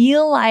 I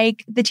feel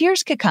like the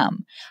tears could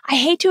come. I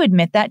hate to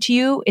admit that to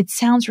you. It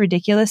sounds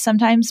ridiculous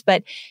sometimes,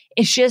 but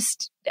it's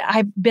just,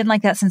 I've been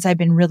like that since I've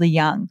been really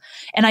young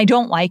and I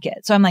don't like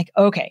it. So I'm like,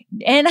 okay.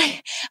 And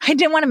I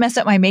didn't want to mess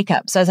up my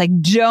makeup. So I was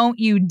like, don't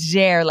you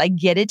dare, like,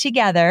 get it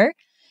together.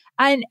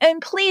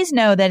 And please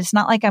know that it's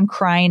not like I'm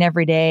crying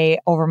every day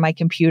over my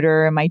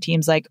computer and my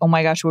team's like, oh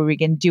my gosh, what are we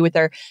going to do with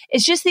her?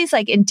 It's just these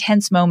like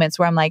intense moments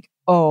where I'm like,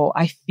 oh,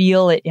 I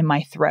feel it in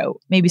my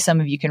throat. Maybe some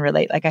of you can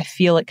relate. Like I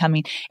feel it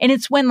coming. And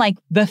it's when like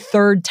the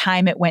third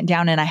time it went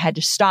down and I had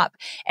to stop.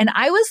 And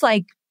I was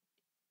like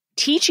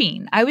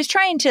teaching. I was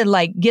trying to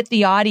like get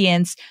the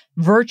audience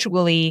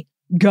virtually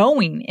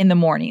going in the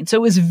morning. So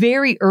it was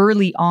very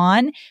early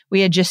on.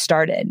 We had just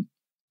started.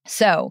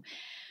 So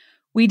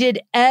we did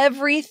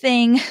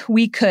everything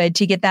we could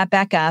to get that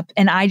back up.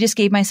 And I just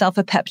gave myself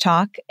a pep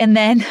talk. And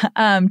then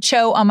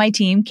Cho on my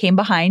team came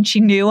behind.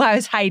 She knew I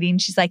was hiding.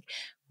 She's like,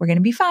 we're going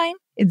to be fine.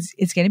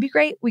 It's going to be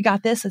great. We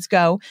got this. Let's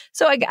go.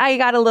 So I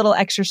got a little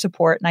extra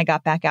support and I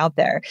got back out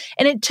there.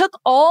 And it took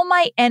all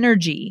my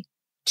energy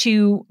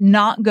to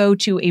not go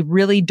to a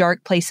really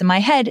dark place in my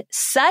head,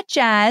 such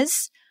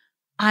as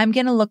I'm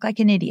going to look like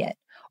an idiot.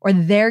 Or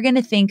they're going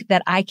to think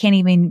that I can't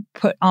even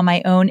put on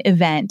my own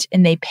event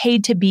and they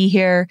paid to be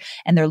here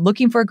and they're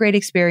looking for a great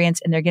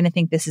experience and they're going to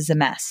think this is a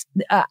mess.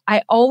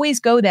 I always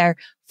go there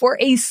for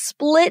a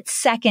split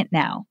second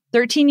now.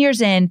 13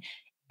 years in,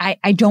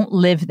 I don't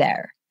live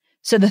there.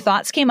 So the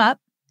thoughts came up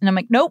and I'm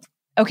like, nope.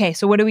 Okay,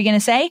 so what are we going to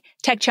say?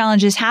 Tech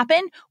challenges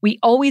happen. We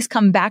always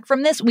come back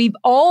from this. We've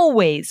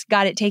always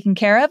got it taken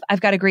care of. I've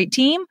got a great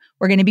team.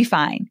 We're going to be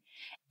fine.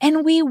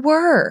 And we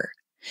were.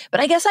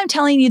 But I guess I'm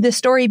telling you this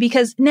story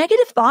because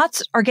negative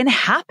thoughts are going to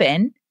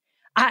happen.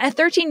 At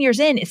 13 years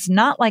in, it's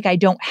not like I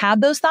don't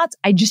have those thoughts.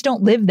 I just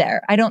don't live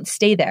there. I don't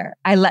stay there.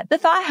 I let the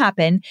thought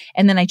happen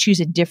and then I choose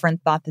a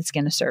different thought that's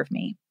going to serve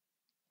me.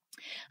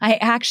 I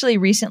actually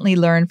recently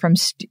learned from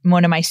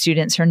one of my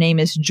students. Her name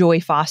is Joy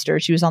Foster.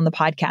 She was on the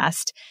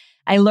podcast.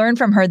 I learned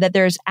from her that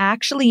there's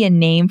actually a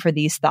name for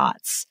these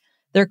thoughts.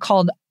 They're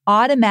called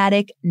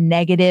automatic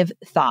negative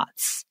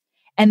thoughts.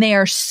 And they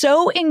are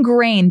so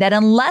ingrained that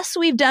unless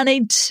we've done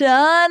a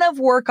ton of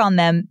work on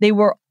them, they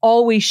will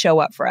always show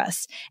up for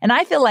us. And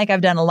I feel like I've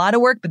done a lot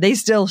of work, but they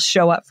still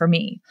show up for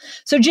me.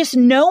 So just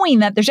knowing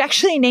that there's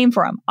actually a name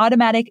for them,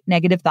 automatic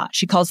negative thoughts.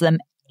 She calls them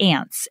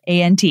ants,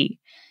 A-N-T.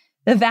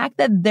 The fact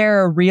that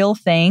they're a real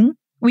thing,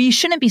 we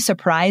shouldn't be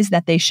surprised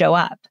that they show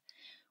up.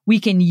 We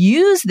can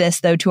use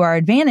this though to our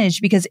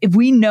advantage because if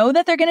we know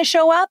that they're going to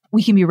show up,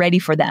 we can be ready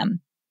for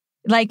them.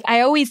 Like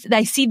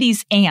I see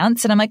these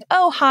ants and I'm like,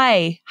 oh,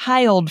 hi,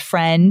 old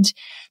friend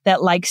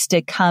that likes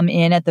to come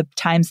in at the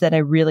times that I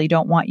really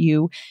don't want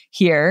you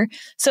here.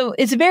 So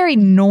it's very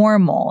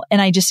normal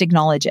and I just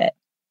acknowledge it.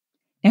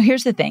 Now,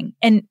 here's the thing.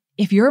 And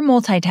if you're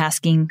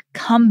multitasking,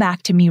 come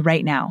back to me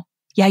right now.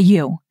 Yeah,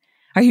 you.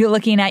 Are you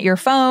looking at your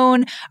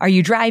phone? Are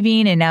you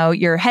driving and now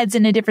your head's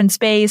in a different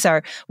space?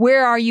 Or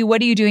where are you?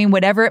 What are you doing?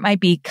 Whatever it might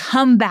be,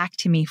 come back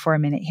to me for a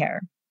minute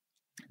here.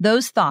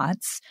 Those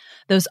thoughts,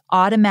 those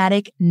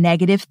automatic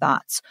negative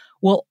thoughts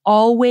will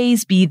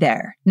always be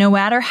there, no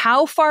matter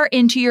how far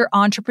into your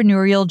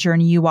entrepreneurial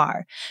journey you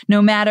are,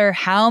 no matter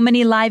how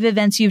many live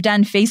events you've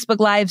done, Facebook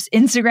Lives,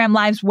 Instagram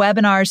Lives,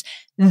 webinars,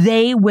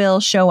 they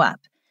will show up.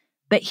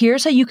 But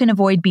here's how you can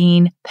avoid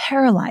being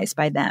paralyzed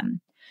by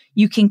them.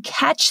 You can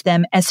catch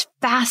them as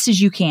fast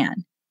as you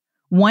can.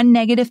 One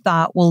negative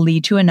thought will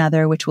lead to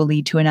another, which will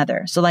lead to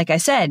another. So like I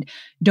said,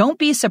 don't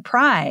be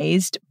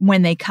surprised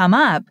when they come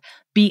up.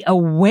 Be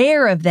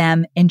aware of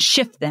them and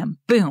shift them,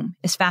 boom,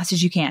 as fast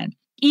as you can.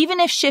 Even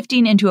if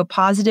shifting into a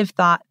positive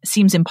thought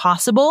seems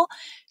impossible,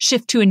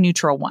 shift to a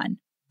neutral one.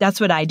 That's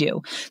what I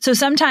do. So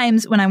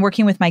sometimes when I'm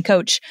working with my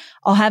coach,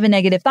 I'll have a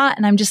negative thought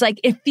and I'm just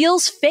like, it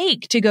feels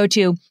fake to go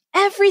to,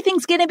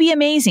 everything's going to be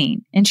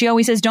amazing. And she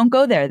always says, don't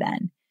go there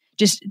then.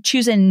 Just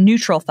choose a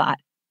neutral thought.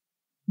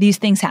 These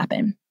things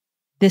happen.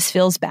 This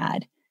feels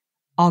bad.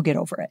 I'll get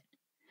over it.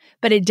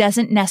 But it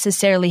doesn't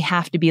necessarily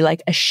have to be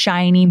like a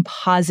shining,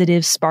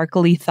 positive,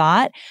 sparkly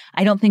thought.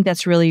 I don't think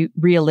that's really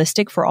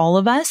realistic for all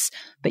of us,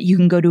 but you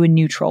can go to a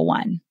neutral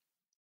one.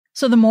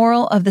 So the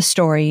moral of the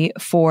story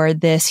for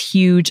this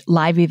huge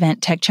live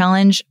event tech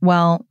challenge,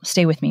 well,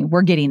 stay with me.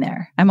 We're getting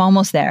there. I'm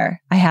almost there.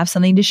 I have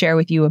something to share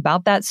with you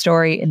about that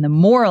story and the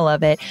moral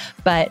of it,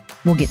 but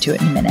we'll get to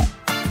it in a minute.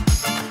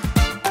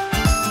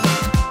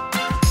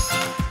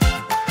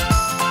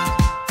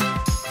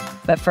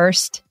 But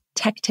first,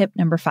 tech tip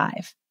number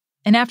 5.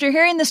 And after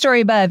hearing the story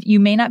above, you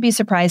may not be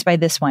surprised by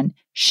this one.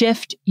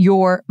 Shift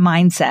your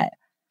mindset.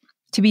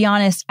 To be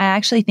honest, I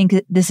actually think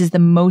that this is the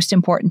most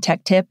important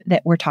tech tip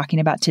that we're talking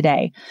about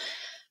today.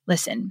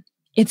 Listen,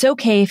 it's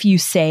okay if you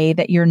say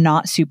that you're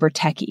not super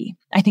techie.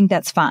 I think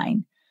that's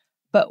fine.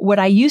 But what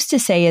I used to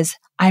say is,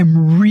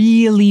 I'm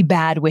really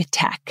bad with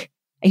tech.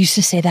 I used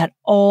to say that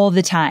all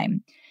the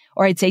time.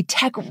 Or I'd say,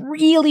 tech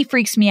really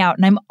freaks me out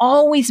and I'm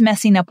always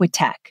messing up with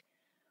tech.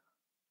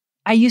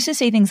 I used to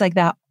say things like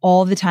that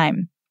all the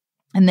time.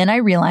 And then I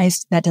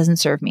realized that doesn't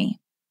serve me.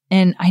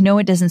 And I know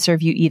it doesn't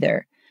serve you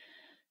either.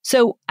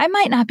 So I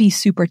might not be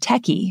super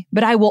techie,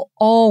 but I will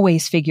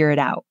always figure it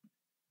out.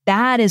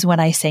 That is what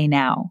I say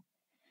now.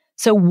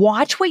 So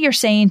watch what you're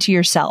saying to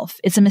yourself.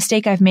 It's a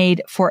mistake I've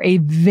made for a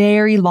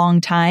very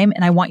long time,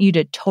 and I want you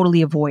to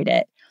totally avoid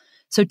it.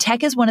 So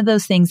tech is one of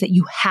those things that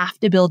you have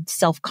to build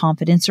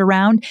self-confidence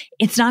around.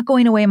 It's not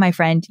going away, my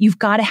friend. You've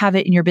got to have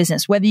it in your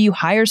business. Whether you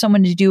hire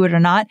someone to do it or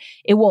not,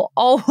 it will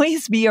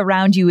always be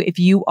around you if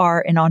you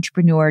are an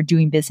entrepreneur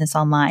doing business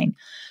online.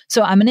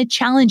 So I'm going to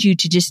challenge you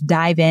to just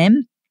dive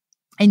in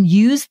and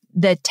use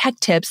the tech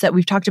tips that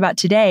we've talked about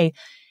today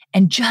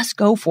and just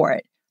go for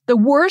it. The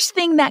worst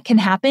thing that can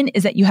happen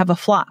is that you have a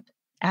flop,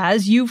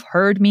 as you've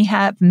heard me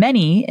have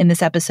many in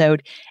this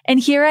episode. And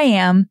here I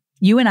am,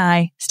 you and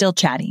I still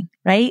chatting,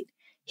 right?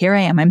 Here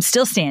I am. I'm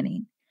still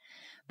standing.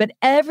 But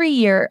every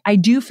year I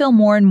do feel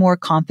more and more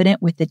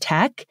confident with the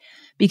tech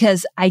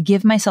because I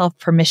give myself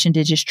permission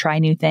to just try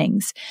new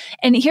things.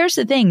 And here's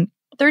the thing,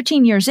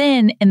 13 years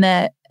in, and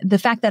the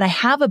fact that I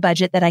have a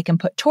budget that I can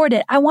put toward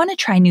it, I want to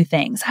try new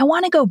things. I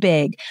want to go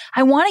big.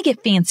 I want to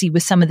get fancy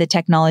with some of the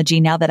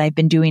technology now that I've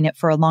been doing it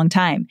for a long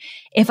time.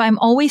 If I'm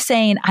always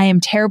saying I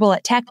am terrible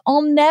at tech,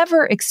 I'll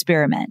never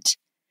experiment.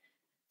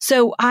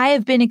 So I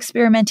have been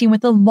experimenting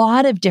with a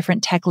lot of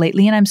different tech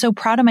lately, and I'm so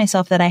proud of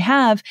myself that I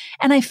have.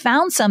 And I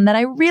found some that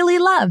I really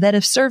love that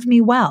have served me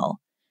well.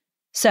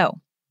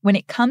 So when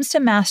it comes to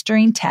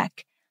mastering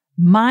tech,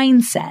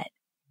 mindset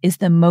is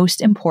the most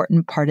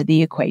important part of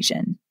the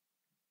equation.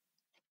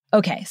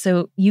 Okay,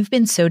 so you've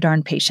been so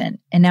darn patient.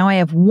 And now I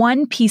have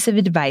one piece of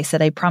advice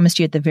that I promised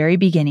you at the very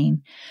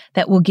beginning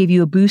that will give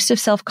you a boost of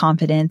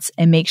self-confidence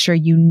and make sure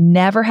you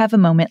never have a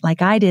moment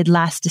like I did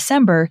last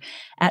December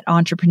at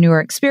Entrepreneur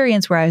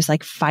Experience where I was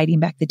like fighting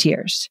back the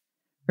tears.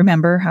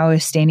 Remember how I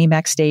was standing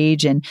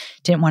backstage and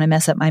didn't want to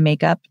mess up my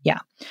makeup? Yeah.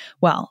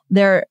 Well,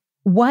 there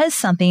was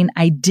something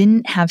I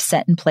didn't have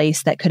set in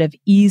place that could have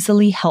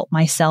easily helped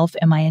myself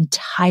and my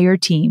entire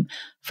team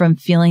from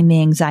feeling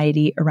the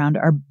anxiety around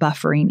our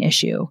buffering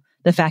issue.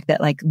 The fact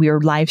that like we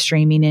were live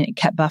streaming and it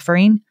kept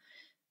buffering.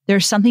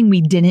 There's something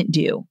we didn't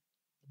do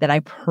that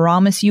I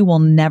promise you will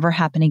never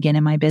happen again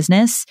in my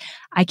business.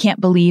 I can't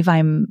believe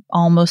I'm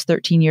almost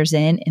 13 years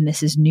in and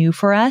this is new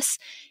for us.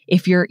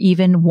 If you're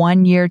even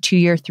 1 year, 2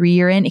 year, 3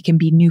 year in, it can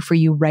be new for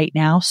you right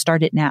now.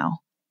 Start it now.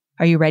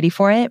 Are you ready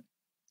for it?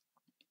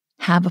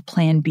 Have a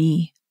plan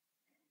B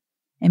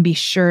and be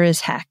sure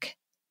as heck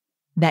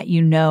that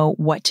you know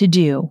what to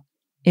do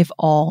if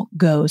all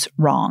goes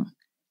wrong.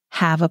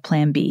 Have a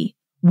plan B.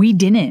 We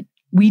didn't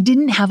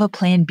have a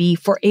plan B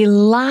for a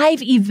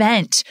live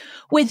event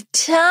with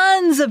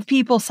tons of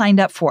people signed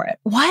up for it.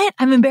 What?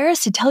 I'm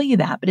embarrassed to tell you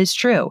that, but it's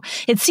true.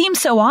 It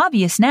seems so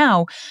obvious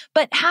now,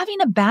 but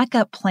having a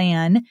backup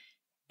plan,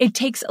 it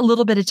takes a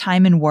little bit of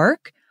time and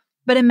work.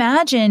 But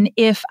imagine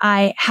if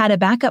I had a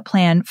backup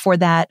plan for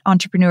that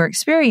entrepreneur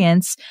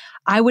experience,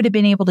 I would have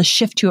been able to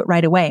shift to it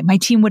right away. My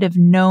team would have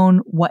known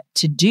what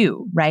to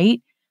do,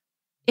 right?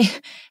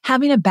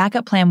 Having a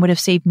backup plan would have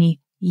saved me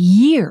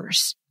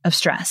years of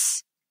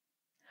stress.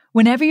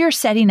 Whenever you're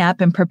setting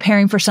up and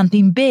preparing for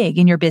something big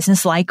in your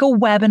business, like a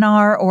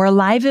webinar or a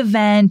live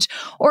event,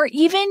 or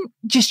even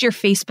just your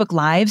Facebook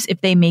lives, if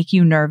they make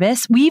you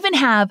nervous, we even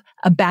have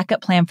a backup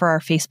plan for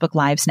our Facebook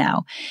lives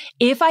now.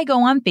 If I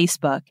go on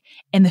Facebook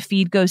and the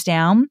feed goes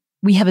down,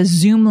 we have a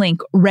Zoom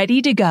link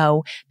ready to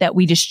go that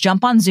we just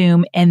jump on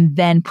Zoom and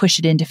then push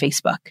it into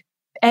Facebook.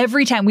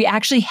 Every time we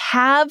actually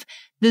have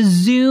the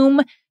Zoom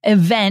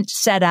event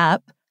set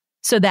up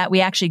so that we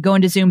actually go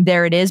into Zoom.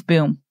 There it is.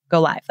 Boom, go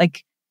live.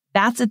 Like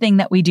that's the thing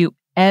that we do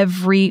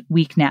every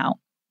week now.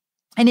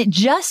 And it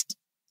just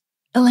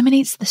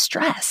eliminates the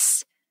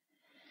stress.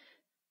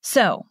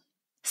 So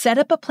set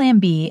up a plan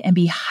B and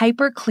be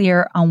hyper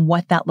clear on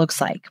what that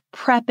looks like.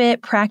 Prep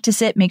it,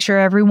 practice it, make sure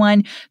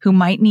everyone who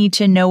might need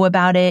to know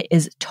about it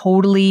is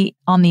totally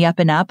on the up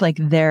and up, like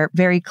they're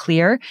very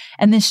clear,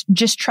 and then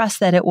just trust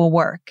that it will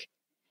work.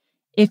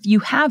 If you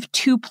have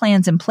 2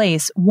 plans in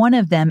place, one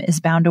of them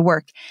is bound to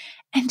work.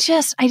 And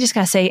I just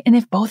gotta say, and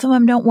if both of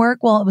them don't work,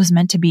 well, it was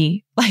meant to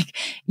be. Like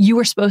you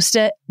were supposed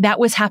to, that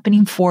was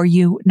happening for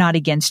you, not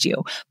against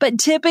you. But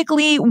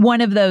typically one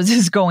of those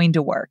is going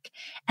to work.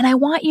 And I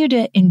want you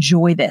to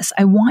enjoy this.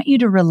 I want you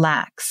to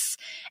relax.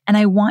 And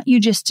I want you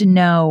just to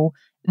know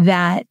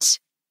that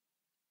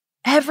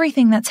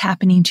everything that's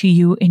happening to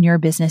you in your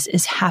business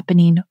is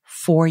happening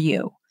for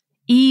you,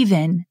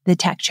 even the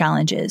tech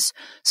challenges.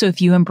 So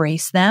if you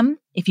embrace them,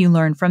 if you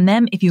learn from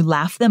them, if you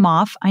laugh them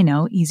off, I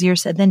know, easier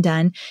said than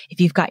done.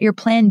 If you've got your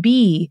plan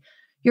B,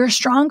 you're a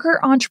stronger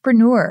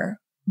entrepreneur,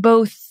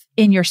 both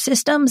in your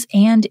systems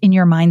and in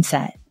your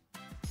mindset.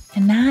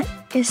 And that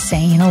is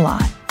saying a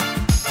lot.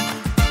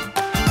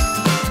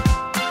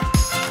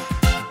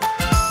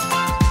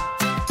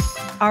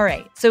 All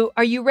right. So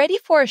are you ready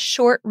for a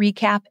short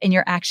recap and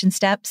your action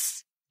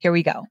steps? Here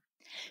we go.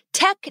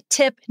 Tech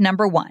tip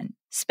number 1.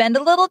 Spend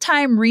a little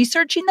time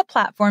researching the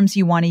platforms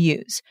you want to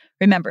use.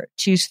 Remember,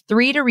 choose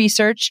 3 to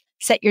research,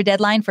 set your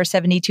deadline for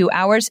 72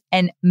 hours,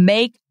 and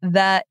make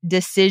the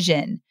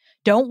decision.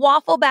 Don't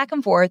waffle back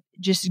and forth.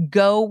 Just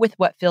go with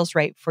what feels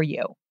right for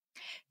you.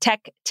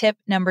 Tech tip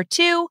number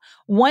 2,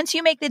 once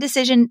you make the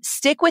decision,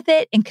 stick with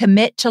it and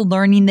commit to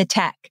learning the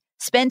tech.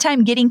 Spend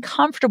time getting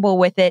comfortable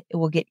with it. It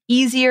will get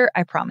easier,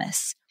 I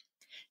promise.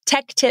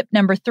 Tech tip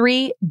number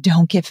 3,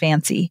 don't get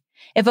fancy.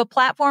 If a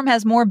platform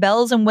has more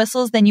bells and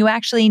whistles than you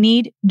actually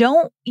need,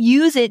 don't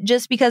use it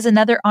just because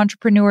another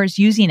entrepreneur is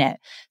using it.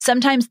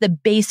 Sometimes the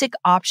basic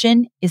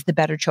option is the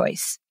better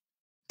choice.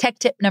 Tech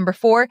tip number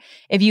 4,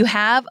 if you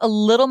have a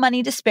little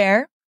money to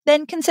spare,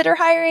 then consider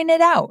hiring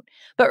it out.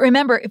 But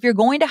remember, if you're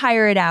going to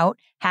hire it out,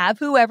 have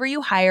whoever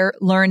you hire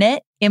learn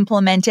it,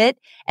 implement it,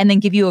 and then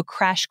give you a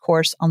crash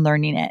course on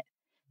learning it.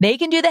 They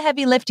can do the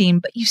heavy lifting,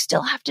 but you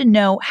still have to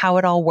know how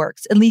it all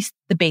works, at least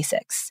the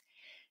basics.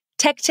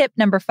 Tech tip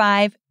number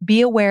 5,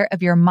 be aware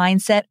of your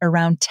mindset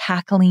around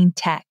tackling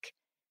tech.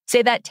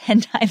 Say that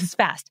 10 times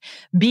fast.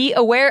 Be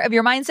aware of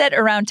your mindset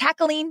around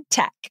tackling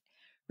tech.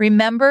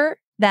 Remember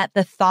that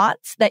the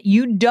thoughts that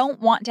you don't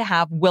want to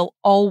have will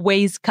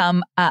always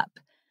come up,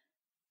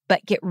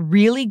 but get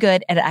really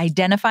good at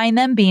identifying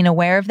them, being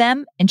aware of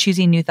them, and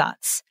choosing new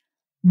thoughts.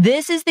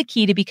 This is the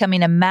key to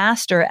becoming a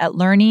master at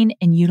learning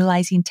and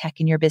utilizing tech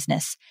in your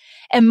business.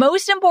 And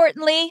most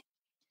importantly,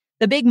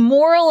 the big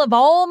moral of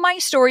all my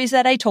stories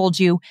that I told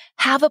you,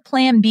 have a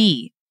plan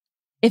B.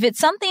 If it's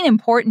something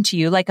important to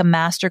you, like a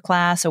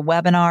masterclass, a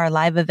webinar, a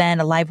live event,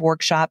 a live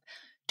workshop,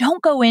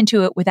 don't go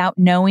into it without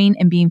knowing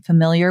and being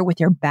familiar with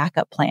your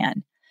backup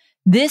plan.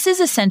 This is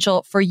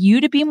essential for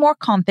you to be more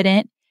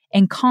confident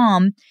and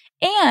calm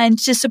and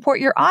to support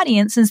your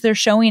audience since they're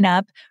showing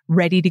up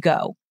ready to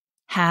go.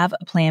 Have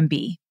a plan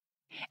B.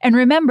 And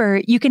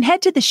remember, you can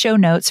head to the show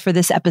notes for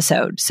this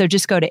episode. So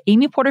just go to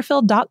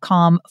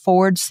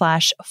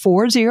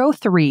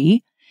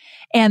amyporterfield.com/403.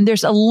 And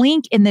there's a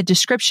link in the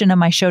description of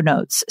my show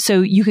notes.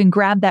 So you can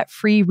grab that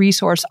free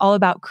resource all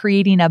about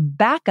creating a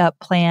backup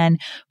plan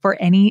for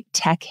any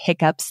tech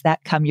hiccups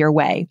that come your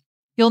way.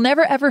 You'll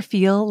never ever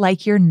feel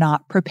like you're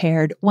not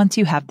prepared once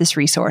you have this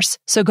resource.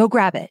 So go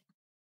grab it.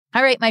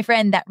 All right, my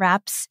friend, that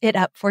wraps it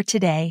up for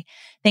today.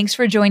 Thanks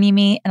for joining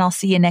me, and I'll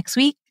see you next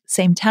week.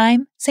 Same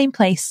time, same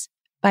place.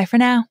 Bye for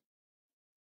now.